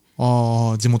に、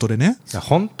地元でね。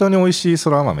本当に美味しいそ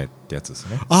ら豆ってやつです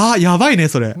ね。やばいね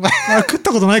それ。食っ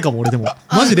たことないかも俺でも。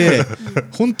マジで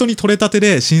本当に取れたて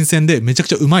で新鮮でめちゃく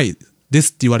ちゃうまいです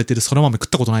って言われてるそら豆食っ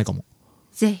たことないかも。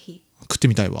ぜひ食って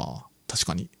みたいわ。確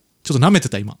かにちょっと舐めて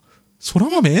た今。そら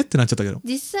豆ってなっちゃったけど。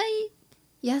実際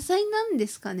野菜なんで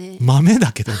すかね。豆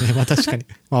だけどね。まあ確かに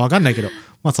分かんないけど、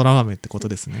まあそら豆ってこと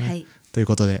ですね。という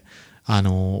ことで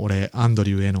俺アンド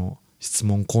リューへの質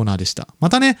問コーナーでした。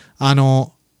またね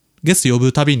ゲスト呼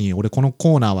ぶたびに俺この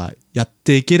コーナーはやっ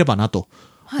ていければなと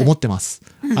思ってます。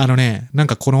なん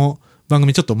かこの番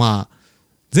組ちょっとまあ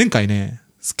前回ね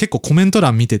結構コメント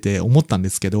欄見てて思ったんで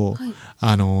すけど、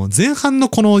前半の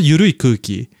この緩い空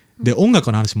気で音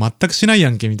楽の話全くしない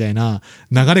やんけみたいな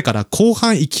流れから後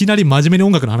半いきなり真面目に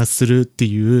音楽の話するって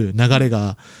いう流れ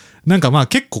がなんかまあ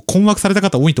結構困惑された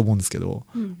方多いと思うんですけど、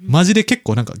マジで結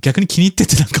構なんか逆に気に入って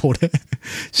てなんか俺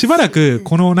しばらく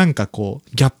このなんかこ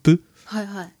うギャップ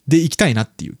でいきたいなっ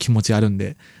ていう気持ちあるん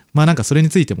で、まあなんかそれに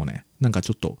ついてもねなんか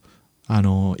ちょっと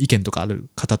意見とかある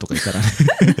方とかいたらね。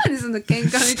何その喧嘩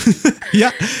みたいい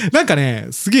や、なんかね、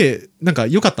すげえ、なんか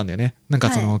良かったんだよね。なんか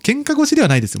喧嘩越しでは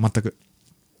ないですよ、全く。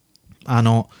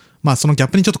まあそのギャッ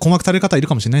プにちょっと困惑される方いる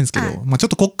かもしれないんですけど、まあちょっ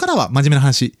とこっからは真面目な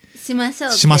話しま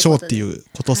しょうっていう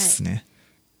ことっすね。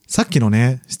さっきの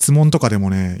ね、質問とかでも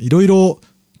ね、いろいろ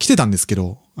来てたんですけ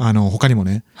ど、他にも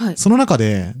ね、その中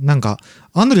で、なんか、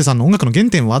アンドリューさんの音楽の原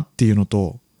点はっていうの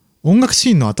と、音楽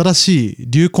シーンの新しい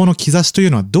流行の兆しという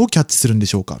のはどうキャッチするんで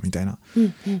しょうかみたいな。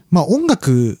まあ音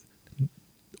楽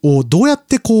をどうやっ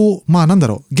てこう、まあなんだ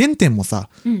ろう、原点もさ、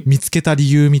見つけた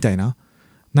理由みたいな、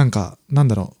なんか、なん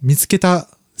だろう、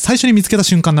最初に見つけた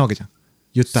瞬間なわけじゃん。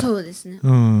言ったら。そうですね。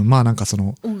まあなんか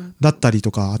だったり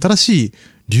とか、新しい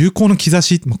流行の兆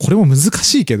し、まあこれも難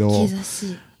しいけど、兆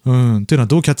し。っていうのは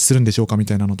どうキャッチするんでしょうかみ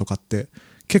たいなのとかって、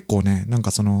結構ね、なん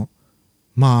か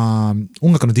まあ、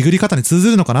音楽のディグり方に通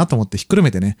ずるのかなと思ってひっくるめ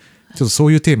てね、ちょっとそ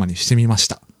ういうテーマにしてみまし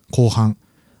た。後半。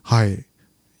はい。い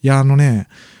や、な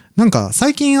んか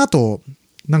最近な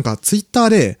んかツイッター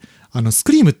で、ス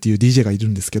クリームっていう DJ がいる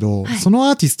んですけど、その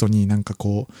アーティストになんか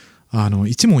こう、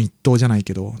一問一答じゃない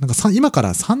けど、なんか今か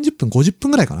ら30分、50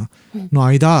分ぐらいかな、の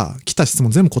間、来た質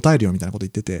問全部答えるよみたいなこと言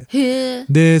ってて。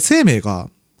で、生命が、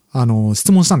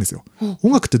質問したんですよ。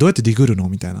音楽ってどうやってディグるの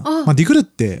みたいな。まあ、ディグるっ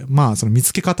て、まあ、その見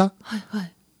つけ方。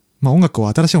ま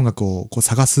あ、新しい音楽をこう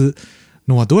探す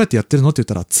のはどうやってやってるのって言っ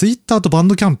たら、ツイッターとバン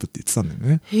ドキャンプって言ってたんだよ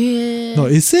ね。だか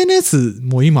ら SNS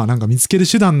も今なんか見つける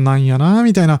手段なんやな、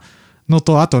みたいなの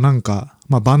と、あとなんか、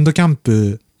まあ、バンドキャン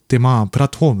プってまあ、プラ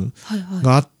ットフォーム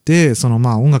があって、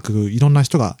まあ、音楽いろんな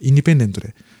人がインディペンデント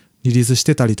でリリースし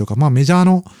てたりとか、まあ、メジャ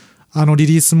ーのリ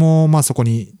リースも、まあ、そこ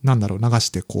に流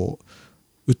してこう、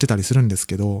売ってたりするんです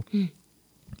けど、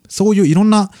そういういろん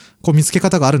なこう見つけ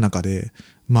方がある中で、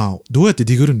まあ、どうやって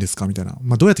ディグるんですかみたいな。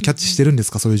まあ、どうやってキャッチしてるんで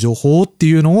すかそういう情報って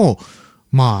いうのを、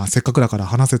まあ、せっかくだから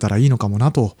話せたらいいのかも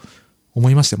なと思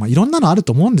いまして、まあ、いろんなのある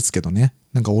と思うんですけどね。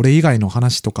なんか俺以外の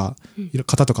話とか、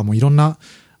方とかもいろんな、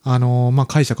まあ、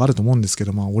解釈あると思うんですけ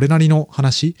ど、まあ、俺なりの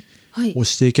話を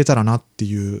していけたらなって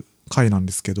いう回なん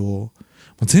ですけど、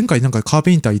前回なんかカー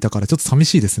ペインターいたからちょっと寂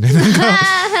しいですね。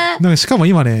なんかしかも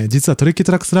今ね、実はトレッキー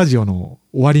トラックスラジオの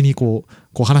終わりにこ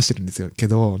う話してるんですよけ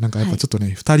ど、なんかやっぱちょっと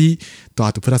ね、二人と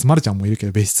あとプラスマルちゃんもいるけ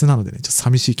ど別室なのでね、ちょっと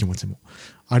寂しい気持ちも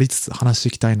ありつつ話して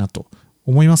いきたいなと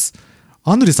思います。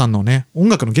アンドリューさんのね、音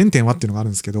楽の原点はっていうのがある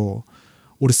んですけど、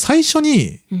俺最初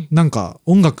になんか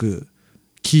音楽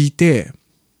聴いて、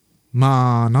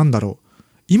まあなんだろう、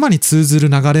今に通ずる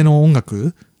流れの音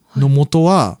楽の元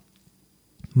は、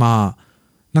まあ、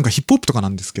なんかヒップホップとかな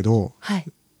んですけど、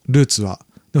ルーツは。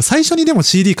でも最初にでも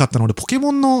CD 買ったの俺ポケ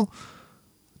モンの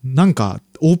なんか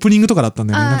オープニングとかだったん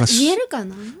だよね。なんか言えるか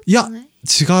な？いや、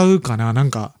違うかな。な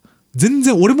んか全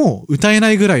然俺も歌えな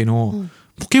いぐらいの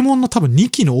ポケモンの多分2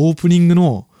期のオープニング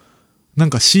のなん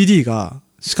か CD が、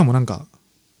しかもなんか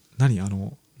なん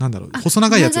だろう、細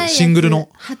長いやつ、シングルの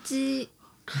8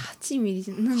ミリ、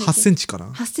8センチかな、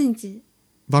8センチ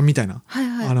版みたいな、あ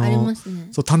りますね。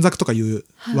そう短冊とか言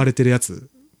われてるやつ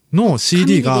の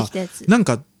CD が、なん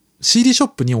か CD ショッ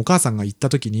プにお母さんが行った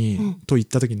時に、なん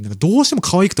かどうしても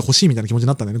可愛くて欲しいみたいな気持ちに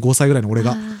なったんだよね、5歳ぐらいの俺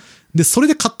が。で、それ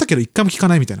で買ったけど一回も聴か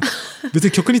ないみたいな。別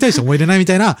に曲に対して思い入れないみ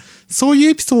たいな、そういう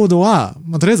エピソードは、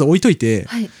まあ、とりあえず置いといて、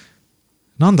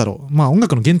なんだろう、まあ音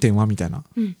楽の原点はみたいな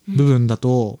部分だ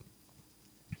と、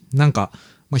なんか、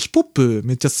まあ、ヒップホップ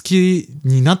めっちゃ好き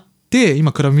になって、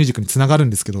今クラブミュージックにつながるん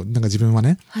ですけど、なんか自分は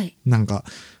ね、なんか、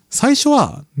最初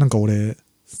は、なんか俺、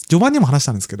序盤にも話し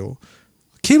たんですけど、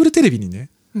ケーブルテレビにね、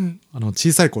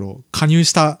小さい頃加入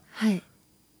したん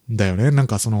だよね。なん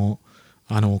か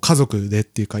家族でっ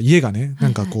ていうか、家がね、な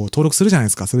んかこう登録するじゃないで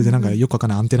すか。それでなんかよくわかん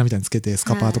ないアンテナみたいにつけて、ス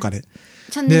カパーとかで。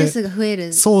チャンネル数が増える、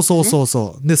ね。そう。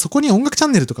で、そこに音楽チャ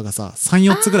ンネルとかがさ、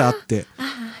3、4つぐらいあって、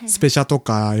スペシャと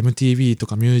か MTV と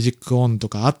かミュージックオンと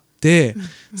かあって、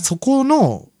そこ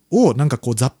をなんか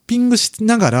こうザッピングし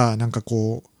ながら、なんか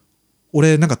こう、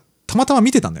俺なんかたまたま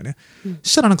見てたんだよね。そ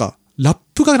したらなんか、ラッ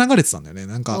プが流れてたんだよね。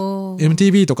なんか、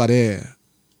MTV とかで、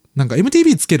なんか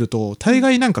MTV つけると、大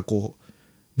概なんかこう、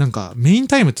なんかメイン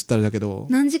タイムって言ったらだけど、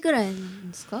何時くらいなん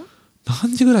ですか？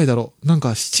何時ぐらいだろう。なんか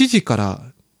7時から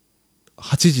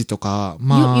8時とか、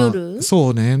まあ、夜？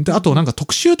そうね。で、あとなんか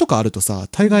特集とかあるとさ、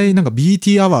大概なんか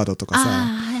BT アワードとかさ、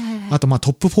あとまあ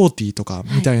トップ40とか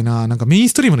みたいな、なんかメイン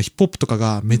ストリームのヒップホップとか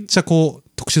がめっちゃこう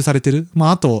特集されてる。ま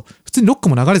ああと、普通にロック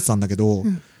も流れてたんだけど、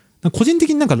個人的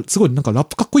になんかすごいなんかラッ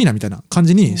プかっこいいなみたいな感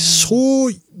じに小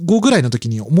5ぐらいの時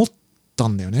に思った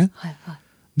んだよね。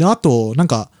で、あとなん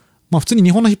か、まあ普通に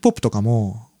日本のヒップホップとか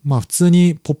も、まあ普通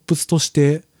にポップスとし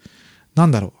て、な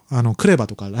んだろう、クレバ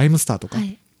とかライムスターとか、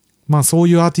まあそう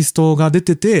いうアーティストが出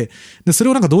てて、で、そ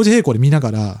れをなんか同時並行で見な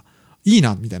がら、いい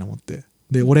なみたいな思って。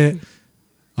で俺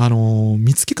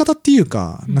見つけ方っていう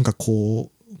か、なんか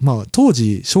こうまあ当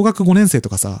時小学5年生と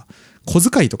かさ、小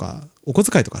遣いとかお小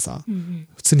遣いとかさ、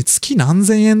普通に月何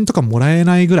千円とかもらえ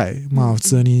ないぐらい、まあ普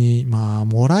通にまあ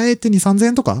もらえて2、3千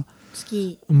円とか、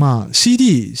まあ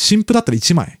CD 新譜だったら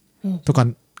1枚とか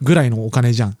ぐらいのお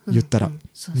金じゃん、言ったら。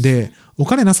でお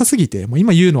金なさすぎて、もう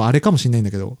今言うのはあれかもしれないん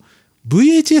だけど、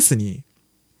 VHS に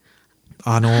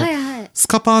ス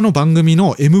カパーの番組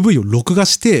の MV を録画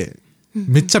して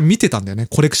めっちゃ見てたんだよね、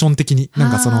コレクション的に。な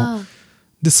んか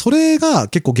でそれが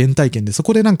結構原体験で、そ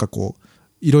こでなんかこう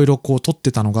いろいろこう撮っ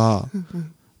てたのが、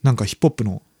なんかヒップホップ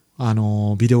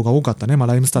のビデオが多かったね。まあ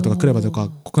ライムスターとかクレバとか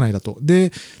国内だと。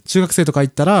で中学生とか行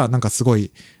ったらなんかすご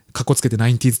いカッコつけて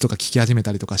 90s とか聴き始め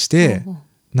たりとかして、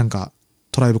なんか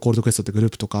トライブコールドクエストってグル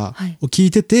ープとかを聴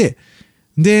いてて、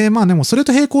でまあでもそれ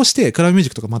と並行してクラブミュージ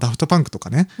ックとか、まあダフトパンクとか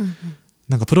ね、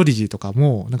なんかプロディジーとか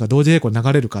もなんか同時並行で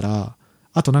流れるから、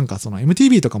あとなんかその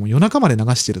MTV とかも夜中まで流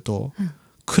してると、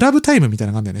クラブタイムみたい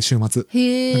なのがあるんだよね、週末。なんか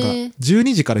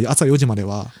12時から朝4時まで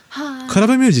はクラ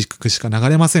ブミュージックしか流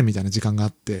れませんみたいな時間があ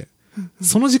って、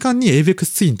その時間に ABEX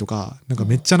ツインとかなんか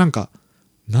めっちゃなんか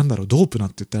なんだろう、ドープなっ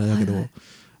て言ったらあれだけど、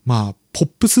まあポッ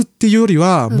プスっていうより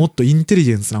はもっとインテリ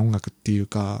ジェンスな音楽っていう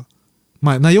か、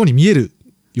まあなように見える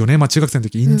よね。まあ中学生の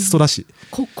時インストだし、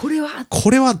これ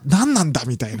は何なんだ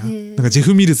みたいな、なんかジェ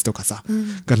フ・ミルズとかさ、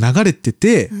が流れて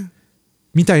て、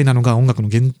みたいなのが音楽の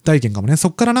原体験かもね。そ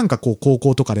っからなんかこう高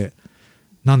校とかで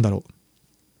なんだろ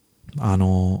う、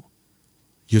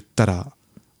言ったら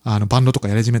バンドとか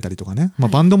やり始めたりとかね、まあ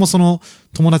バンドもその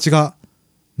友達が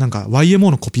なんか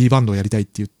YMO のコピーバンドをやりたいっ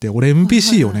て言って、俺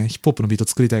MPC をね、ヒップホップのビート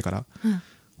作りたいから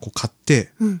こう買っ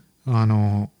て、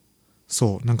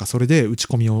そうなんかそれで打ち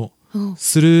込みを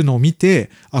するのを見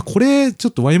て、あこれちょ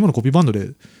っと YMO のコピーバンド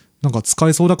でなんか使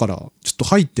えそうだからちょっと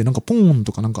入って、なんかポーン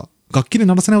とかなんか楽器で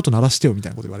鳴らせない音鳴らしてよみた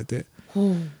いなこと言われて、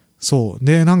そう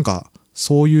でなんか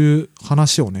そういう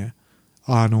話をね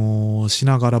し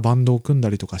ながらバンドを組んだ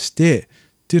りとかして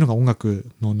っていうのが音楽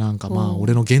のなんかまあ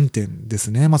俺の原点で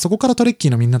すね。まあそこからトレッキ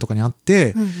ーのみんなとかに会っ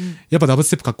て、やっぱダブス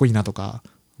テップかっこいいなとか、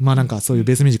まあなんかそういう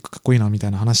ベースミュージックかっこいいなみた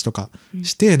いな話とか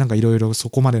して、なんかいろいろそ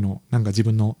こまでのなんか自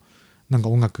分のなんか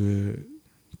音楽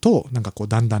となんかこう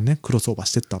だんだんねクロスオーバー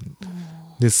してったん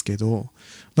ですけど、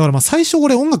だからまあ最初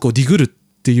俺音楽をディグるっ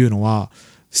ていうのは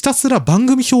ひたすら番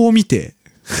組表を見て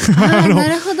な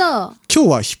るほど、今日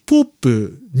はヒップホッ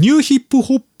プニューヒップ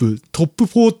ホップトップ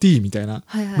40みたいな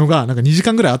のがなんか2時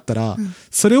間ぐらいあったら、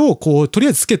それをこうとりあ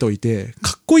えずつけといて、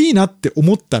かっこいいなって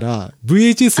思ったら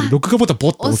VHS で録画ボタンボ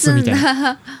ッと押すみたい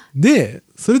な。で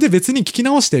それで別に聞き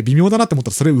直して微妙だなって思った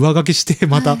らそれ上書きして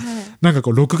またなんか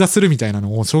こう録画するみたいな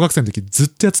のを小学生の時ずっ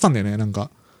とやってたんだよね。なんか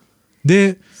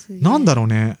でなんだろう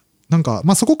ね、なんか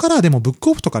まあそこからでもブック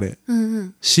オフとかで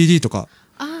CD とか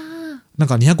なん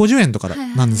か250円とか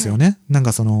なんですよね。なん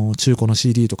かその中古の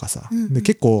CD とかさ、で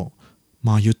結構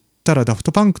まあ言ったらダフ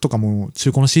トパンクとかも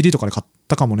中古の CD とかで買っ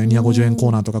たかもね。250円コ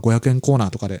ーナーとか500円コーナー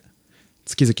とかで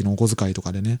月々のお小遣いと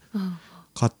かでね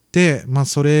買って、まあ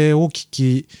それを聞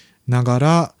きなが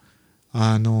ら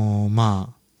ま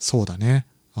あそうだね、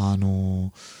あ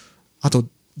と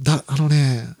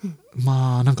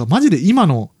まあなんかマジで今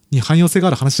のに汎用性が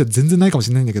ある話じゃ全然ないかもし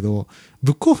れないんだけど、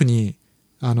ブックオフに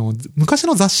昔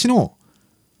の雑誌の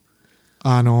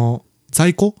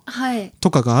在庫と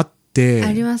かがあって、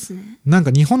ありますね。なん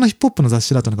か日本のヒップホップの雑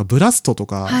誌だとなんかブラストと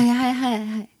か、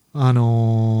ま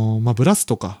あブラス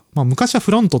トか、まあ昔は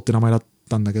フロントって名前だっ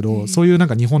たんだけど、そういうなん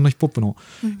か日本のヒップホップの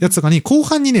やつとかに後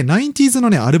半にね 90s の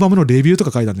ねアルバムのレビューと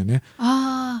か書いたんだよね。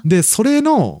でそれ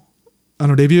の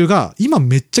レビューが今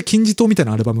めっちゃ金字塔みたい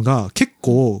なアルバムが結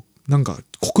構なんか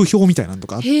酷評みたいなのと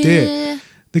かあって、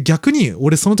で逆に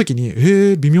俺その時に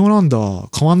微妙なんだ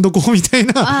買わんどこみたい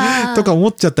なとか思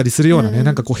っちゃったりするようなね、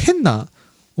なんかこう変な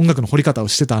音楽の掘り方を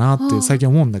してたなって最近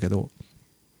思うんだけど、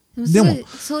でも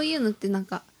そういうのってなん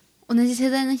か同じ世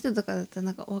代の人とかだったら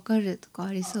なんか分かるとか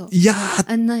ありそう。いやー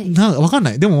分かん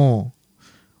ない。でも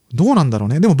どうなんだろう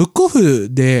ね。でもブックオフ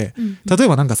で例え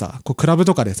ばなんかさこうクラブ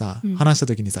とかでさ話した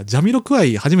時にさ、ジャミロクワ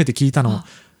イ初めて聞いたの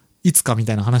いつかみ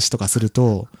たいな話とかする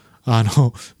と、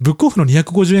ブックオフの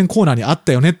250円コーナーにあっ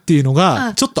たよねっていうの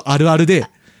がちょっとあるあるで、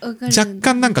若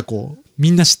干なんかこうみ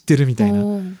んな知ってるみたいな、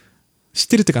知っ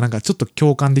てるっていうかなんかちょっと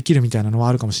共感できるみたいなのは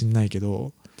あるかもしれないけ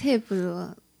ど。テー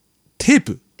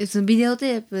プそのビデオ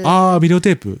テープ、ビデオ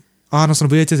テープその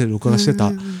VHS で録画して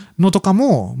たのとか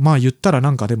も、まあ言ったら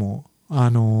なんかでも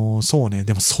そうね、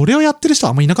でもそれをやってる人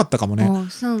はあんまいなかったかもね。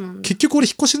結局俺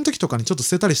引っ越しの時とかにちょっと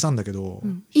捨てたりしたんだけど、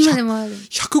今でもある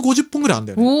150本ぐらいあるん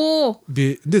だよ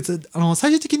ね。で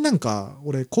最終的になんか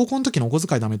俺高校の時のお小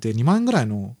遣い貯めて2万円ぐらい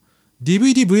の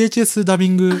DVD、VHS ダビ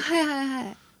ングはいはいは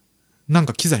い。なん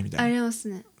か機材みたいな。あります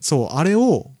ね。そう、あれ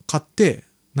を買って、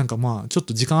なんかまあちょっ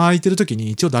と時間空いてる時に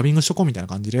一応ダビングしとこうみたいな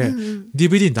感じで、うんうん、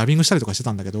DVD にダビングしたりとかして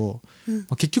たんだけど、ま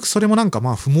あ、結局それもなんか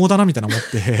まあ不毛だなみたいな思っ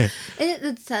てだ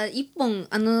ってさ1本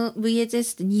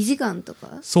VHS って2時間と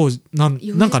かそうなん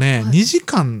かね2時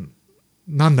間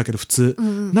なんだけど普通、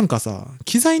なんかさ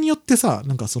機材によってさ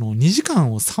なんかその2時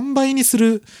間を3倍にす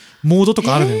るモードと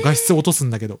かあるのよ、画質を落とすん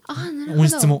だけど、音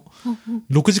質も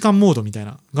6時間モードみたい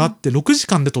ながあって、6時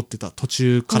間で撮ってた途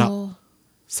中から。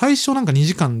最初なんか2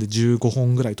時間で15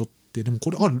本ぐらい撮って、でも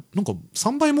これなんか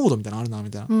3倍モードみたいなのあるな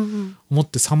みたいな、思っ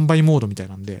て3倍モードみたい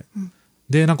なんで、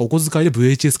でなんかお小遣いで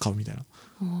VHS 買うみたいな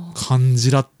感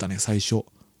じだったね最初。ま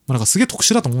あなんかすげえ特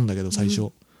殊だと思うんだけど最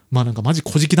初、まあなんかマジ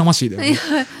小じき魂だよね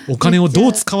お金をど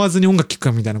う使わずに音楽聴く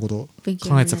かみたいなことを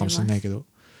考えてたかもしれないけど、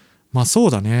まあそ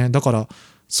うだね。だから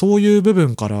そういう部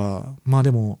分からまあ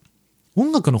でも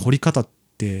音楽の掘り方っ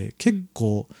て結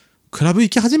構クラブ行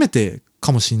き始めて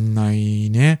かもしんな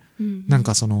いね、なん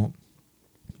かその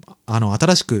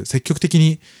新しく積極的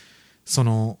にそ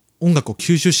の音楽を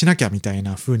吸収しなきゃみたい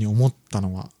な風に思った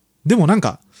のは、でもなん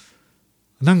だ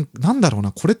ろう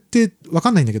な、これって分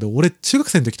かんないんだけど、俺中学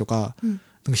生の時とか、なん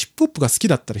かヒップホップが好き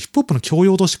だったらヒップホップの教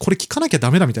養としてこれ聞かなきゃダ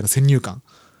メだみたいな先入観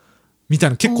みたい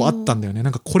な結構あったんだよね。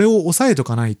なんかこれを抑えと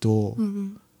かないと、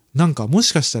なんかも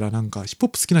しかしたらなんかヒップホ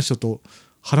ップ好きな人と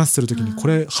話してる時にこ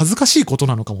れ恥ずかしいこと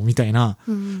なのかもみたいな、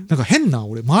なんか変な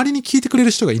俺周りに聞いてくれる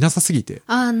人がいなさすぎて、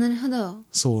なるほど。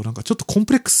そうなんかちょっとコン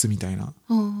プレックスみたいな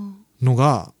の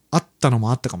があったのも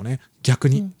あったかもね逆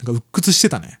に。なんか鬱屈して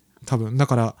たね多分。だ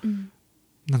から、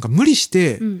なんか無理し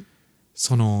て、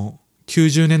その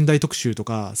90年代特集と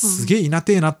かすげえいな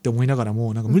てえなって思いながら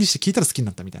もなんか無理して聞いたら好きに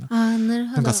なったみたいな、なるほ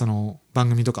ど。なんかその番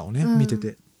組とかをね、見て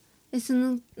てそ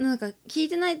のなんか聞い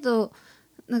てないと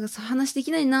なんか話で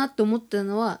きないなって思った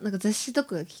のはなんか雑誌と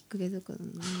かがきっかけとかな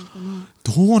のかな。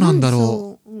どうなんだ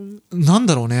ろう、なん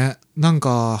だろうね。なん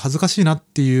か恥ずかしいなっ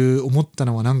ていう思った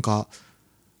のはなんか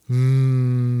な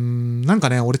んか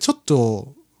ね俺ちょっ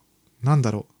となん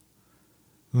だろ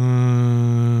う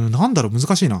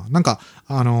難しいな。なんか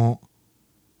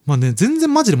まあね全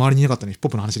然マジで周りにいなかったねヒップホ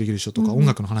ップの話できる人とか、音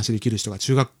楽の話できる人が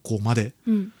中学校まで、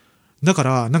だか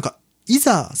らなんかい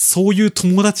ざそういう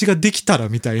友達ができたら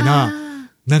みたいな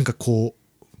なんかこ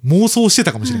う妄想して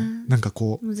たかもしれん。なんか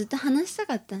こうもうずっと話した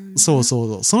かったんだ。そう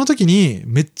その時に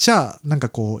めっちゃなんか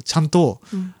こうちゃんと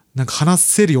なんか話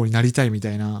せるようになりたいみ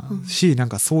たいな、しなん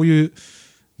かそういう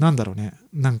なんだろうね、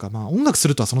なんかまあ音楽す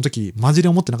るとはその時マジで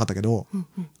思ってなかったけど、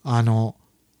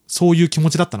そういう気持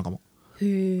ちだったのかも。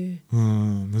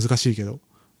難しいけど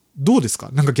どうです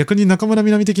か。なんか逆に中村み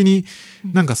なみ的に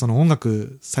なんかその音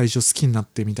楽最初好きになっ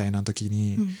てみたいな時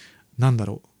に、なんだ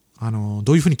ろう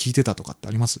どういう風に聴いてたとかって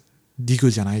あります？ディグ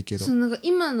じゃないけど。なんか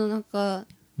今のなんか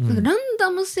ラン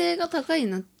ダム性が高い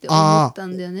なって思った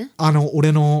んだよね。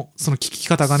俺のその聞き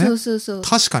方がね。そう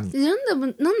確かにランダ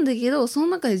ムなんだけどその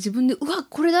中で自分でうわ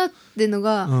これだっての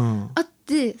があっ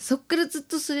て、そっからずっ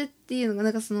とそれっていうのが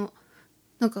なんかその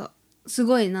なんかす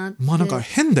ごいなって。まあなんか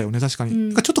変だよね確かに、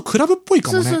なんかちょっとクラブっぽい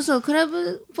かもね。そうクラ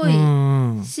ブっぽい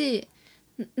し、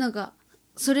なんか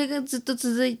それがずっと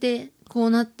続いてこう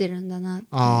なってるんだなって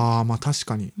まあ確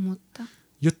かに思った。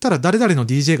言ったら誰々の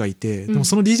DJ がいて、でも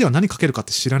その DJ は何かけるかっ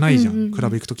て知らないじゃん、クラ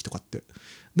ブ行く時とかって。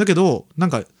だけどな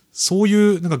んかそうい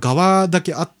うなんか側だ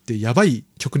けあってやばい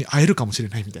曲に会えるかもしれ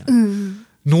ないみたいな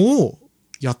のを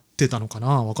やってたのか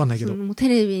な、分かんないけど。もうテ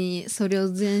レビにそれを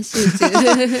全集中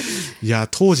いや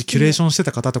当時キュレーションして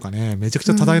た方とかねめちゃくち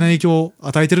ゃ多大な影響を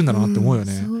与えてるんだろうなって思うよ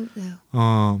ね。そうだよ。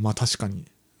まあ確かに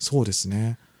そうです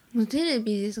ね。もうテレ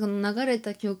ビでその流れ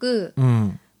た曲、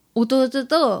弟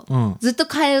とずっと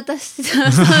替え歌して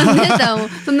た、そ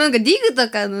のなんかディグと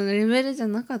かのレベルじゃ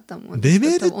なかったもん。レ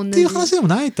ベルっていう話でも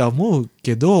ないとは思う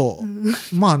けど、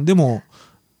まあでも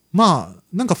まあ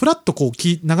なんかフラッとこう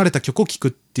流れた曲を聴く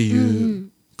っていう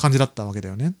感じだったわけだ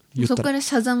よね。そこから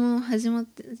シャザム始まっ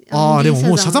て。でも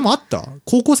もうシャザムあった？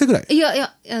高校生ぐらい？いや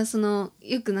その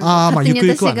よくなんか勝手に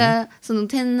私がその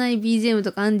店内 BGM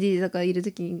とかアンディとかいる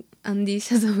ときにアンディ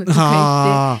シャザムと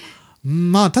か言って。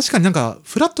まあ確かになんか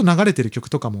フラッと流れてる曲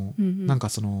とかもなんか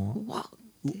その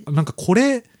なんかこ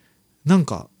れなん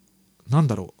かなん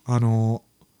だろう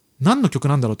何の曲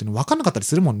なんだろうっていうの分かんなかったり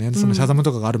するもんね、そのシャザム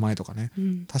とかがある前とかね、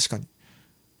確かに、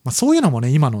まあ、そういうのもね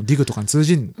今のディグとかに通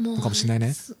じんのかもしれない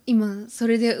ね。今そ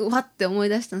れでわって思い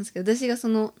出したんですけど、私がそ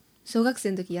の小学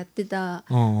生の時やってた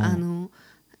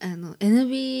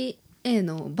NBA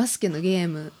のバスケのゲー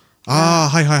ム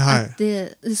あっ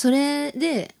てそれ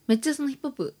でめっちゃそのヒップ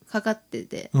ホップかかって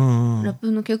て、ラッ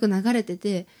プの曲流れて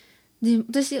て、で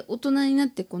私大人になっ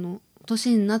てこの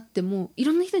年になってもい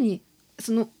ろんな人に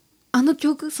あの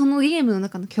曲、そのゲームの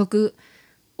中の曲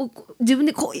を自分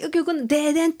でこういう曲のデ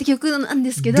ーデンって曲なん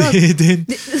ですけど、デーデン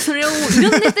でそれをもういろ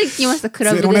んな人に聞きましたク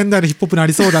ラブで。0年代のヒップホップにあ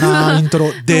りそうだなイント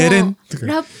ロデーデン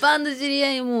ラッパー知り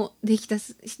合いもできた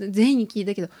人全員に聞い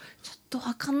たけどちょっと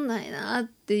分かんないなっ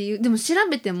ていう。でも調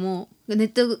べてもネッ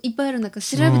トいっぱいある中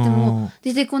調べても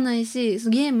出てこないし、そ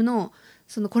のゲームの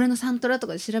これのサントラと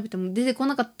かで調べても出てこ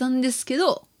なかったんですけ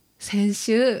ど、先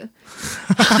週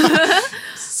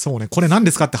そうね、これ何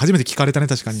ですかって初めて聞かれたね。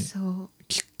確かにそう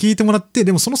聞いてもらって、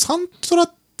でもそのサント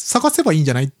ラ探せばいいん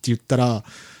じゃないって言ったら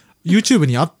YouTube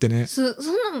にあってね。そんな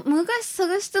昔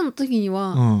探したの時に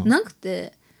はなく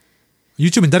て、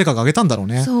YouTube に誰かが上げたんだろう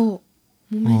ね。そ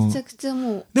うもうめちゃくちゃ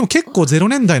もう、でも結構0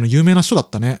年代の有名な人だっ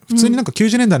たね。普通になんか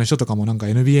90年代の人とかもなんか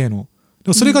NBA の、で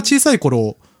もそれが小さい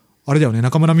頃、あれだよね、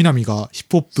中村みなみがヒッ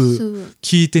プホップ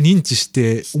聞いて認知し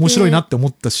て面白いなって思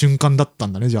った瞬間だった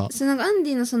んだね。じゃあなんかアン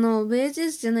ディの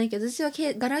VHS じゃないけど、私は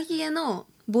ガラケーの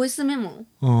ボイスメモ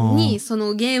にそ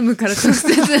のゲームから直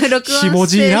接録音してひも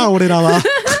じいな俺らはそ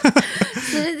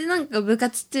れでなんか部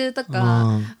活中と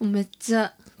かめっち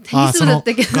ゃテニス部だっ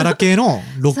たけどガラケーの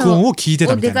録音を聞いて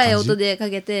たみたいな感じ。でかい音でか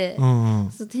けて、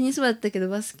テニス部だったけど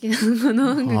バスケのこ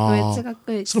の音楽めっちゃかっ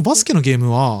こいい。そのバスケのゲー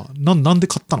ムはなんで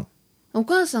買ったの？お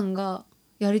母さんが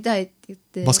やりたいって言っ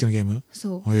て。バスケのゲーム？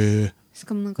そう。し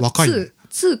かもなんか若いね。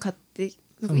2買って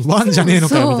1じゃねえの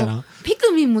かよみたいな。ピ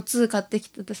クミンも2買ってき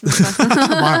てたし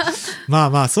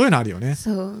まあそういうのあるよね。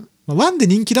そう。1で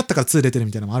人気だったから2出てる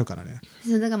みたいなのもあるからね。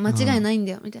そうだから間違いないん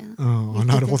だよみたいな。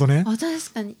なるほどね。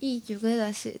確かにいい曲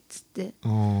だしっつって。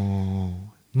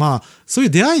まあそういう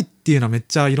出会いっていうのはめっ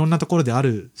ちゃいろんなところであ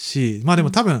るし、まあで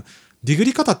も多分ディグ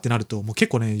り方ってなるともう結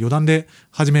構ね余談で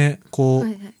初めこう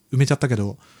埋めちゃったけ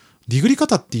ど、ディグり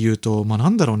方っていうとまあな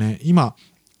んだろうね、今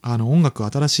音楽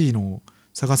新しいのを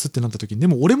探すってなった時に、で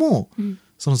も俺も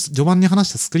その序盤に話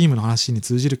したスクリームの話に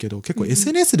通じるけど、結構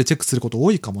SNS でチェックすること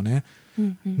多いかもね。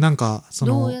なんか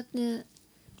どうやって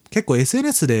結構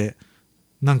SNS で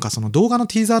なんかその動画の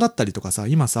ティーザーだったりとかさ、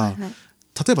今さ、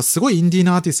例えばすごいインディー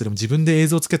なアーティストでも自分で映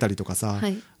像つけたりとかさ、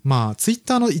まあツイッ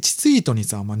ターの1ツイートに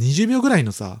さ、まあ、20秒ぐらい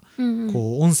のさ、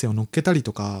こう音声を乗っけたり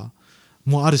とか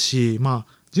もあるし、ま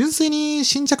あ純粋に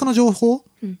新着の情報、好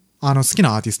き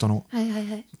なアーティストの、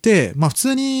で、まあ普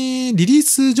通にリリー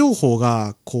ス情報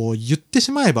がこう言って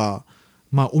しまえば、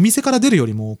まあお店から出るよ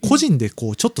りも個人でこ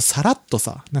うちょっとさらっと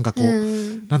さ、なんかこう、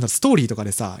なんだストーリーとか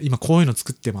でさ、今こういうの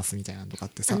作ってますみたいなのとかっ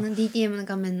てさ、DTM の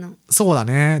画面の、そうだ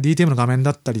ね、 DTM の画面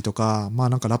だったりとか、まあ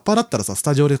なんかラッパーだったらさ、ス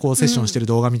タジオでこうセッションしてる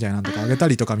動画みたいなのとか上げた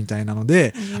りとかみたいなの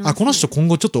で、この人今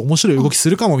後ちょっと面白い動きす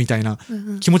るかもみたいな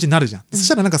気持ちになるじゃん。そし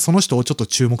たらなんかその人をちょっと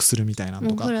注目するみたいなの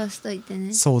とか、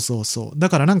そうそうそう、だ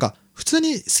からなんか普通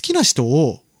に好きな人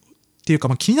をっていうか、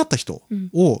まあ気になった人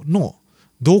をの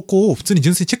動向を普通に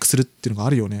純粋にチェックするっていうのがあ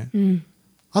るよね。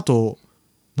あと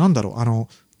なんだろ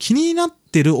う、気になっ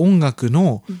てる音楽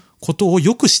のことを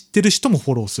よく知ってる人も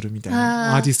フォローするみたい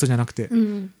な、アーティストじゃなくて、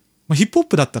まあ、ヒップホッ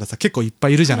プだったらさ結構いっぱ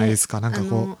いいるじゃないですか、なんか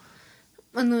こう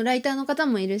ライターの方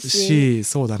もいるし、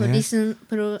そうだね、プロリスナ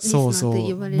ーっ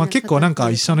て呼ばれる方、まあ、結構なんか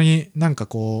一緒になんか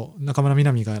こう中村み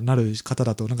なみがなる方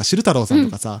だとなんか汁太郎さん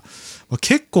とかさ、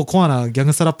結構コアなギャン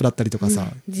グスタラップだったりとか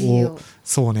さ、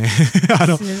そうね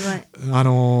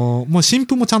もう新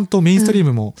譜もちゃんとメインストリー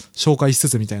ムも紹介しつ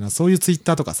つみたいな、そういうツイッ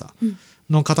ターとかさ、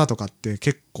の方とかって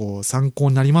結構参考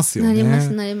になりますよね。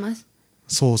なります。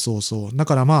そうそうそう、だ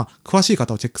からまあ詳しい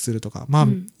方をチェックするとか、まあ、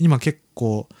今結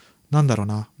構なんだろう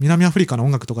な、南アフリカの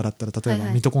音楽とかだったら例え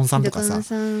ばミトコンさんとかさ、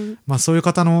まあそういう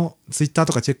方のツイッター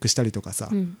とかチェックしたりとかさ、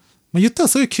まあ言ったら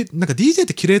そういうなんか DJ っ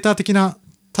てキュレーター的な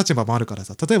立場もあるから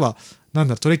さ、例えばなん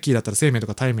だろう、トレッキーだったら生命と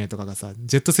かタイメイとかがさ、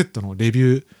ジェットセットのレビ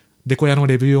ュー、レコヤの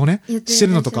レビューをねして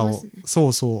るのとかを、そ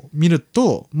うそう見る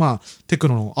と、まあテク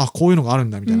ノのこういうのがあるん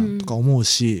だみたいなとか思う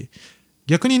し、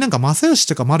逆になんか正義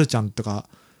とかマルちゃんとか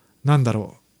なんだ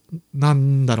ろう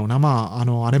な、ま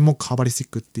ああれもカーバリスティッ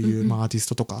クっていう、まあアーティス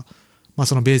トとか、まあ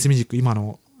そのベースミュージック、今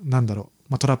のなんだろ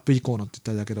う、まあトラップ以降のって言っ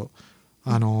たらだけど、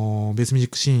ベースミュージッ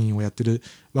クシーンをやってる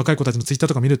若い子たちのツイッター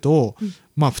とか見ると、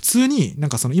まあ普通になん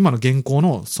かその今の現行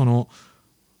のその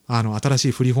新し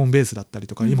いフリーフォンベースだったり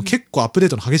とか、今結構アップデー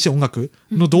トの激しい音楽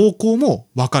の動向も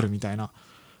分かるみたいな、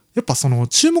やっぱその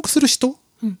注目する人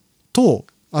と、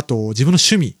あと自分の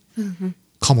趣味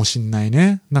かもしんない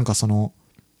ね。なんかその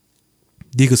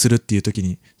ディグするっていう時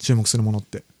に注目するものっ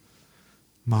て、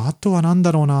まああとはなん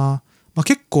だろうな、まあ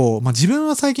結構、まあ自分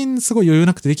は最近すごい余裕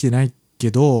なくてできてない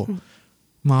けど、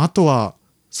まああとは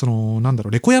そのなんだろ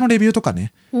う、レコヤのレビューとか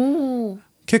ね、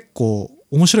結構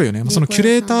面白いよね。そのキュ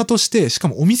レーターとして、しか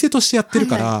もお店としてやってる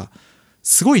から、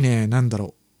すごいね、なんだ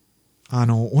ろ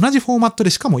同じフォーマットで、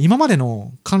しかも今まで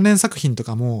の関連作品と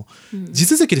かも地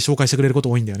続きで紹介してくれること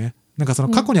多いんだよね。なんかその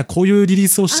過去にはこういうリリー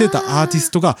スをしてたアーティ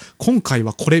ストが今回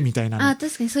はこれみたいな、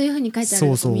確かにそういう風に書いてあ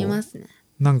ると見えますね。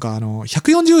なんか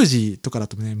140字とかだ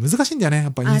とね難しいんだよね、や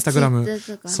っぱインスタグラム。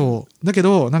そうだけ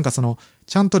ど、なんかその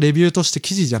ちゃんとレビューとして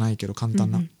記事じゃないけど簡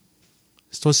単な、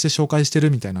として紹介して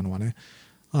るみたいなのはね、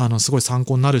すごい参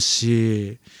考になる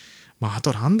し、あ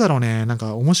となんだろうね、なん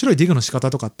か面白いディグの仕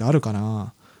方とかってあるか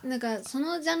な。なんかそ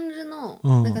のジャンルの、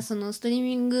なんかそのストリー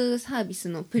ミングサービス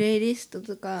のプレイリスト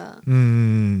とかは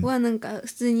なんか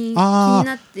普通に気に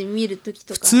なって見るとき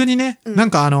とか、普通にね、なん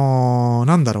か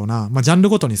なんだろうな、ジャンル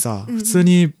ごとにさ、普通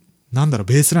になんだろう、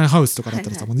ベースラインハウスとかだっ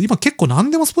たらさ、今結構何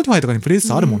でも Spotify とかにプレイリス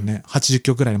トあるもんね、80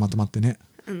曲くらいでまとまってね。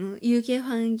UK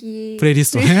ファンキープレイリ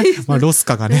ストね、ロス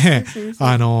カがね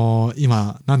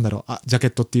今なんだろう、ジャケッ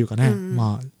トっていうかね、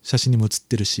写真にも写っ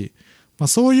てるし、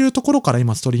そういうところから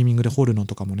今ストリーミングで掘るの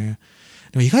とかもね。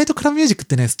でも意外とクラブミュージックっ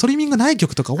てね、ストリーミングない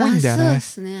曲とか多いんだよね。そうで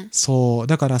すね。そう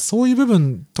だからそういう部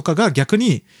分とかが逆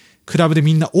にクラブで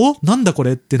みんななんだこ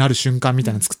れってなる瞬間みた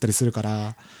いなの作ったりするか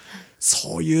ら、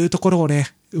そういうところをね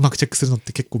うまくチェックするのっ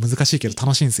て結構難しいけど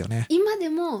楽しいんですよね。今で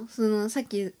もさっ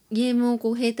きゲームを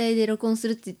こう携帯で録音す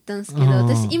るって言ったんですけど、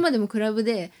私今でもクラブ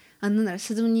でなんなら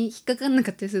シャズムに引っかかんな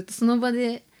かったりすると、その場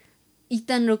で一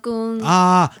旦録音、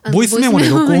ボイスメモで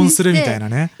録音するみたいな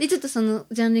ね。でちょっとその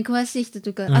ジャンルに詳しい人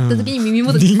とか会った時に耳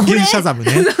元で、人間シャザム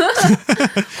ね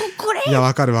これいや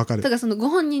わかるわかる。とかそのご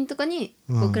本人とかに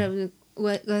こうクラブでご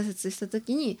挨拶した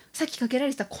時に、さっきかけら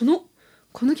れてたこの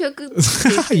曲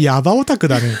やばオタク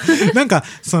だねなんか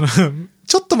ち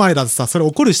ょっと前だとさ、それ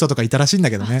怒る人とかいたらしいんだ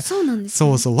けどね。そうなんです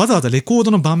ね。そうわざわざレコー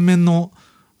ドの盤面の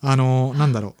な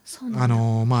んだろう、ジ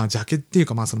ャケっていう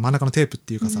か、その真ん中のテープっ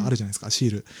ていうかさ、あるじゃないですか、シ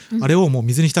ール、あれをもう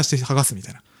水に浸して剥がすみ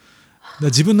たいな。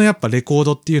自分のやっぱレコー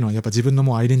ドっていうのはやっぱ自分の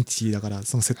もうアイデンティティだから、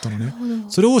そのセットのね、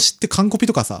それを知って完コピ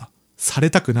とかされ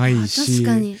たくないし、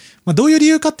どういう理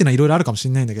由かっていうのはいろいろあるかもし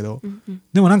れないんだけど、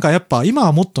でもなんかやっぱ今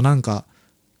はもっとなんか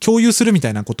共有するみた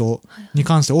いなことに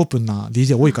関してオープンな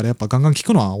DJ 多いから、やっぱガンガン聞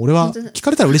くのは、俺は聞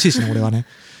かれたら嬉しいしね俺はね、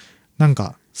なん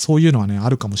かそういうのはねあ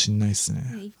るかもしれないですね。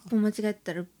一歩間違え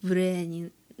たら無礼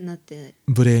になって、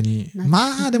無礼に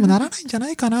でもならないんじゃな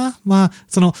いかな。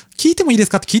聞いてもいいで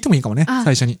すかって聞いてもいいかもね、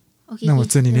最初に。でも普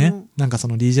通にね、なんかそ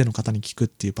の DJ の方に聞くっ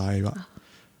ていう場合は、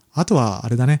あとはあ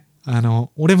れだね、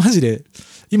俺マジで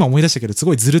今思い出したけど、す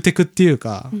ごいズルテクっていう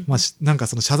か、なんか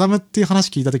そのシャザムっていう話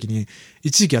聞いた時に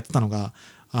一時期やってたのが、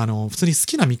普通に好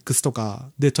きなミックスとか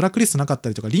でトラックリストなかった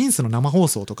りとか、リンスの生放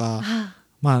送とか、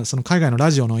その海外の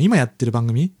ラジオの今やってる番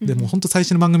組でもうほんと最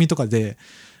新の番組とかで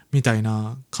みたい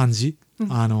な感じ、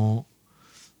あん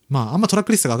まトラッ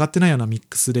クリストが上がってないようなミッ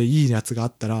クスでいいやつがあ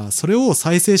ったら、それを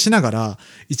再生しながら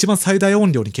一番最大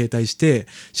音量に携帯して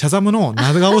シャザムの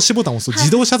長押しボタンを押すと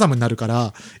自動シャザムになるか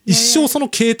ら、一生その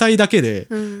携帯だけで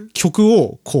曲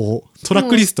をこうトラッ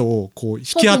クリストをこう引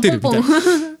き当てる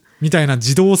みたいな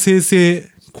自動生成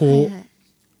こう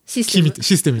シ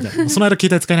ステムみたいな。その間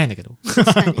携帯使えないんだけど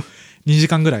2時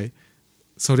間ぐらい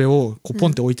それをこうポ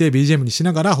ンって置いて BGM にし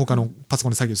ながら他のパソコ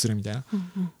ンで作業するみたいな、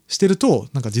してると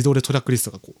なんか自動でトラックリス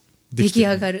トがこう出来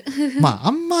上がるあ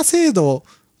んま精度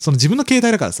その自分の携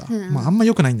帯だからさ、あんま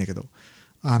良くないんだけど、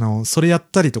それやっ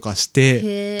たりとかし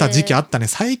てた時期あったね。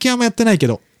最近あんまやってないけ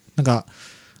ど、なんか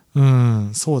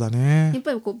そうだね。やっ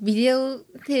ぱりこうビデオ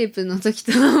テープの時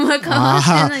とあんま変わって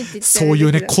ないって言ってたそうい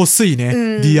うね、こすい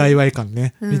ね、DIY 感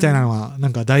ね、みたいなのはな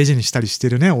んか大事にしたりして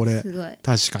るね俺。すごい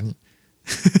確かに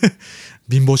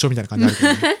貧乏症みたいな感じあるけど、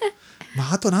ね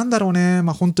あとなんだろうね、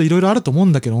ほんといろいろあると思う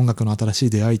んだけど、音楽の新しい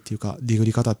出会いっていうかディグ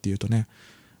り方っていうとね、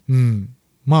ちょ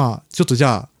っとじ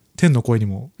ゃあ天の声に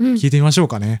も聞いてみましょう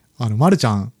かね。まるち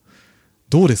ゃん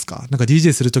どうですか？なんか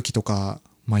DJ する時とか、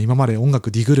今まで音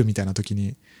楽ディグるみたいな時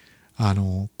に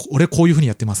俺こういう風に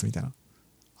やってますみたいな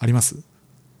あります？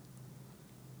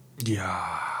いや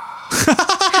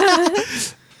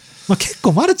結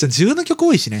構まるちゃん自分の曲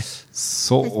多いしね。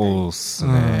そうっす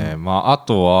ね、あ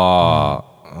とは、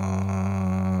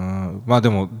で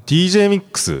も DJ ミッ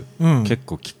クス、結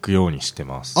構聞くようにして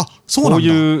ます。そうなんだ。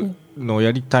こういうのを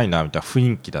やりたいなみたいな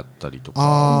雰囲気だったりと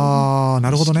か、な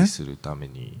るほどね。意識するため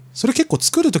に。それ結構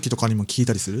作る時とかにも聞い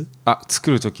たりする？作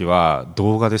る時は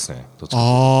動画ですね。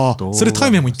それタ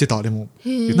イメンも言ってた。でも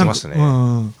言ってましたね。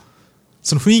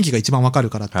その雰囲気が一番わか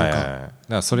るからっていうか、だか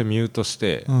らそれミュートし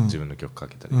て自分の曲か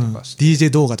けたりとかして、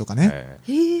DJ 動画とかね。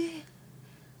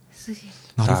すげえ。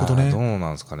なるほどね。どう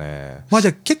なんですかね。じゃ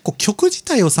あ結構曲自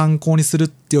体を参考にするっ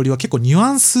てよりは結構ニュ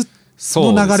アンス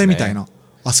の流れみたいな。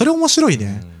それ面白い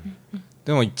ね。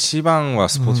でも一番は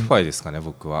Spotify ですかね、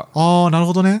僕は。ああ、なる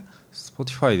ほどね。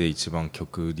Spotify で一番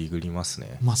曲ディグります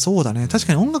ね。まあそうだね。確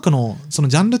かに音楽のその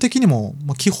ジャンル的にも、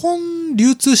まあ、基本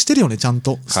流通してるよね、ちゃん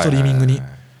とストリーミングに。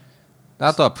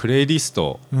あとはプレイリス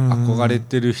ト、憧れ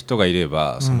てる人がいれ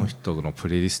ば、その人のプ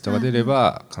レイリストが出れ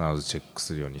ば必ずチェック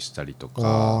するようにしたりとか。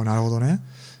ああ、なるほどね。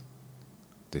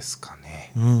ですか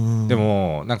ね。で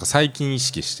もなんか最近意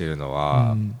識してるの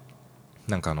は、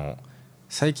なんか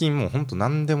最近もう本当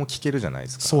何でも聞けるじゃないで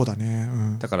すか。そうだ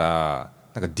ね。だから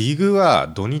なんかディグは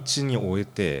土日に終え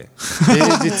て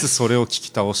平日それを聞き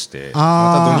倒して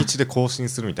また土日で更新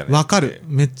するみたいな。わかる、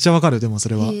めっちゃわかる。でもそ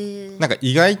れはなんか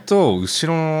意外と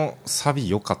後ろのサビ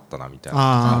良かったなみたいなの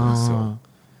があるんですよ。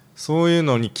そういう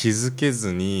のに気づけ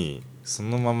ずにそ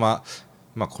のまま、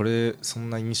まあ、これそん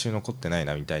な印象に残ってない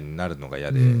なみたいになるのが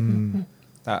嫌で、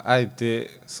あえて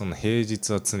その平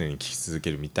日は常に聞き続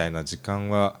けるみたいな時間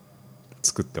は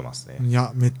作ってますね。い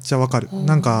やめっちゃわかる。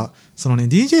なんかそのね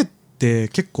DJ って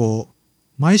結構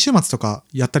毎週末とか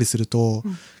やったりすると、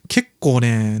結構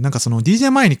ねなんかその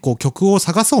DJ 前にこう曲を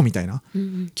探そうみたいな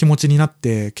気持ちになっ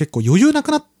て結構余裕な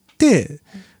くなって、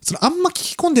そのあんま聞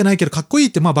き込んでないけどかっこいい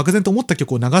ってまあ漠然と思った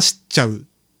曲を流しちゃう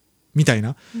みたい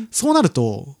な、そうなる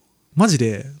とマジ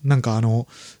でなんか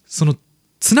その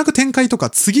つなぐ展開とか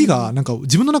次がなんか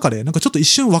自分の中でなんかちょっと一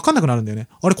瞬分かんなくなるんだよね。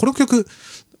あれこの曲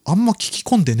あんま聞き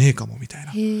込んでねえかもみたい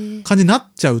な感じにな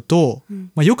っちゃうと、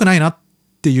まあ良くないなっ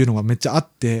ていうのがめっちゃあっ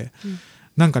て、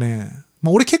なんかね、ま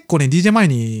あ俺結構ね DJ 前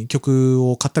に曲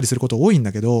を買ったりすること多いん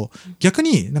だけど、逆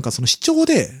になんかその視聴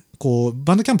でこう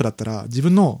バンドキャンプだったら自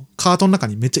分のカートの中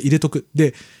にめっちゃ入れとく。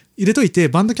で入れといて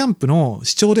バンドキャンプの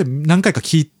視聴で何回か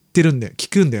聞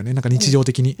くんだよね。なんか日常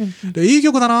的に。でいい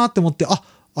曲だなって思って、あ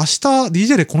明日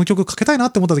DJ でこの曲かけたいな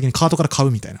って思った時にカートから買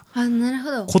うみたいな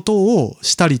ことを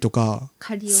したりとか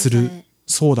する。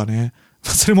そうだね。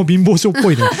それも貧乏症っ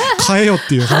ぽいね。買えよっ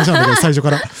ていう話なんだけど最初か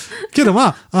ら。けど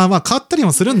まあ買ったり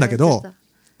もするんだけど、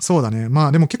そうだね。ま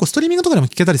あでも結構ストリーミングとかでも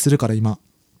聞けたりするから今。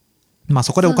まあ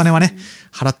そこでお金はね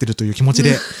払ってるという気持ち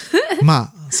で、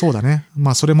まあそうだね。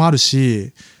まあそれもある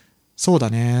し、そうだ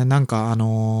ね。なんか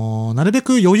なるべ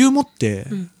く余裕持って、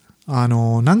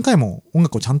何回も音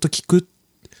楽をちゃんと聴く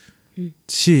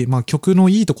し、まあ曲の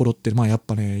いいところってまあやっ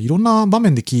ぱねいろんな場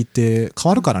面で聴いて変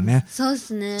わるからね。そうで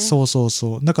すね。そ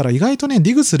うだから意外とね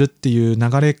ディグするっていう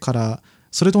流れから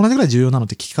それと同じぐらい重要なのっ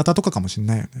て聴き方とかかもしれ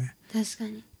ないよね。確か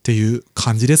にっていう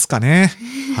感じですかね。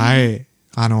はい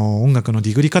音楽の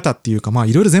ディグり方っていうかまあ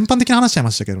いろいろ全般的な話しちゃい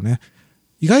ましたけどね。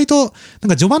意外となん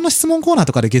か序盤の質問コーナー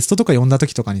とかでゲストとか呼んだ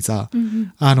時とかにさ、ち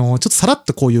ょっとさらっ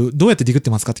とこういうどうやってディグっ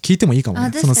てますかって聞いてもいいかも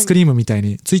ね。そのスクリームみたい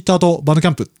にツイッターとバンドキ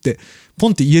ャンプってポ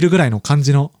ンって言えるぐらいの感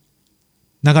じの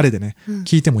流れでね、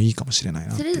聞いてもいいかもしれない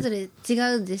な。それぞれ違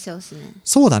うでしょうしね。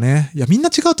そうだね。いやみんな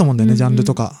違うと思うんだよね、ジャンル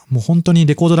とか。もう本当に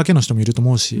レコードだけの人もいると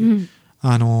思うし、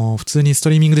普通にス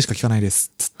トリーミングでしか聞かないで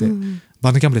すっつって、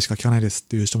バンドキャンプでしか聞かないですっ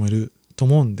ていう人もいると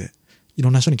思うんで、いろ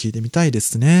んな人に聞いてみたいで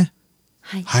すね。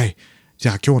はい。じ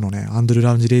ゃあ今日のね、アンドル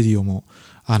ラウンジレディオも、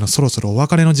そろそろお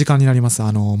別れの時間になります。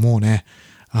もうね、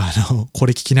こ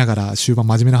れ聞きながら終盤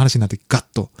真面目な話になってガッ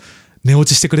と寝落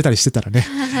ちしてくれたりしてたらね、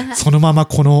そのまま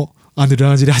このアンドル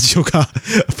ラウンジラジオが、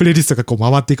プレイリストがこう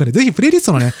回っていくんで、ぜひプレイリス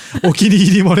トのね、お気に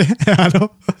入りもね、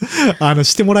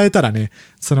してもらえたらね、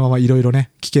そのままいろいろね、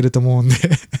聞けると思うんで、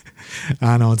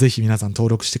ぜひ皆さん登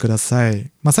録してくださ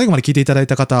い。まあ、最後まで聞いていただい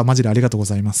た方、マジでありがとうご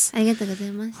ざいます。ありがとうござ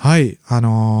います。はい、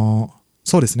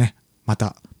そうですね。ま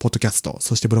た、ポッドキャスト、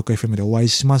そしてブロック FM でお会い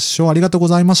しましょう。ありがとうご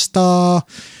ざいました。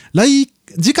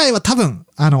次回は多分、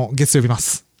ゲスト呼びま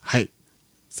す。はい。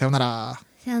さようなら。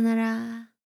さようなら。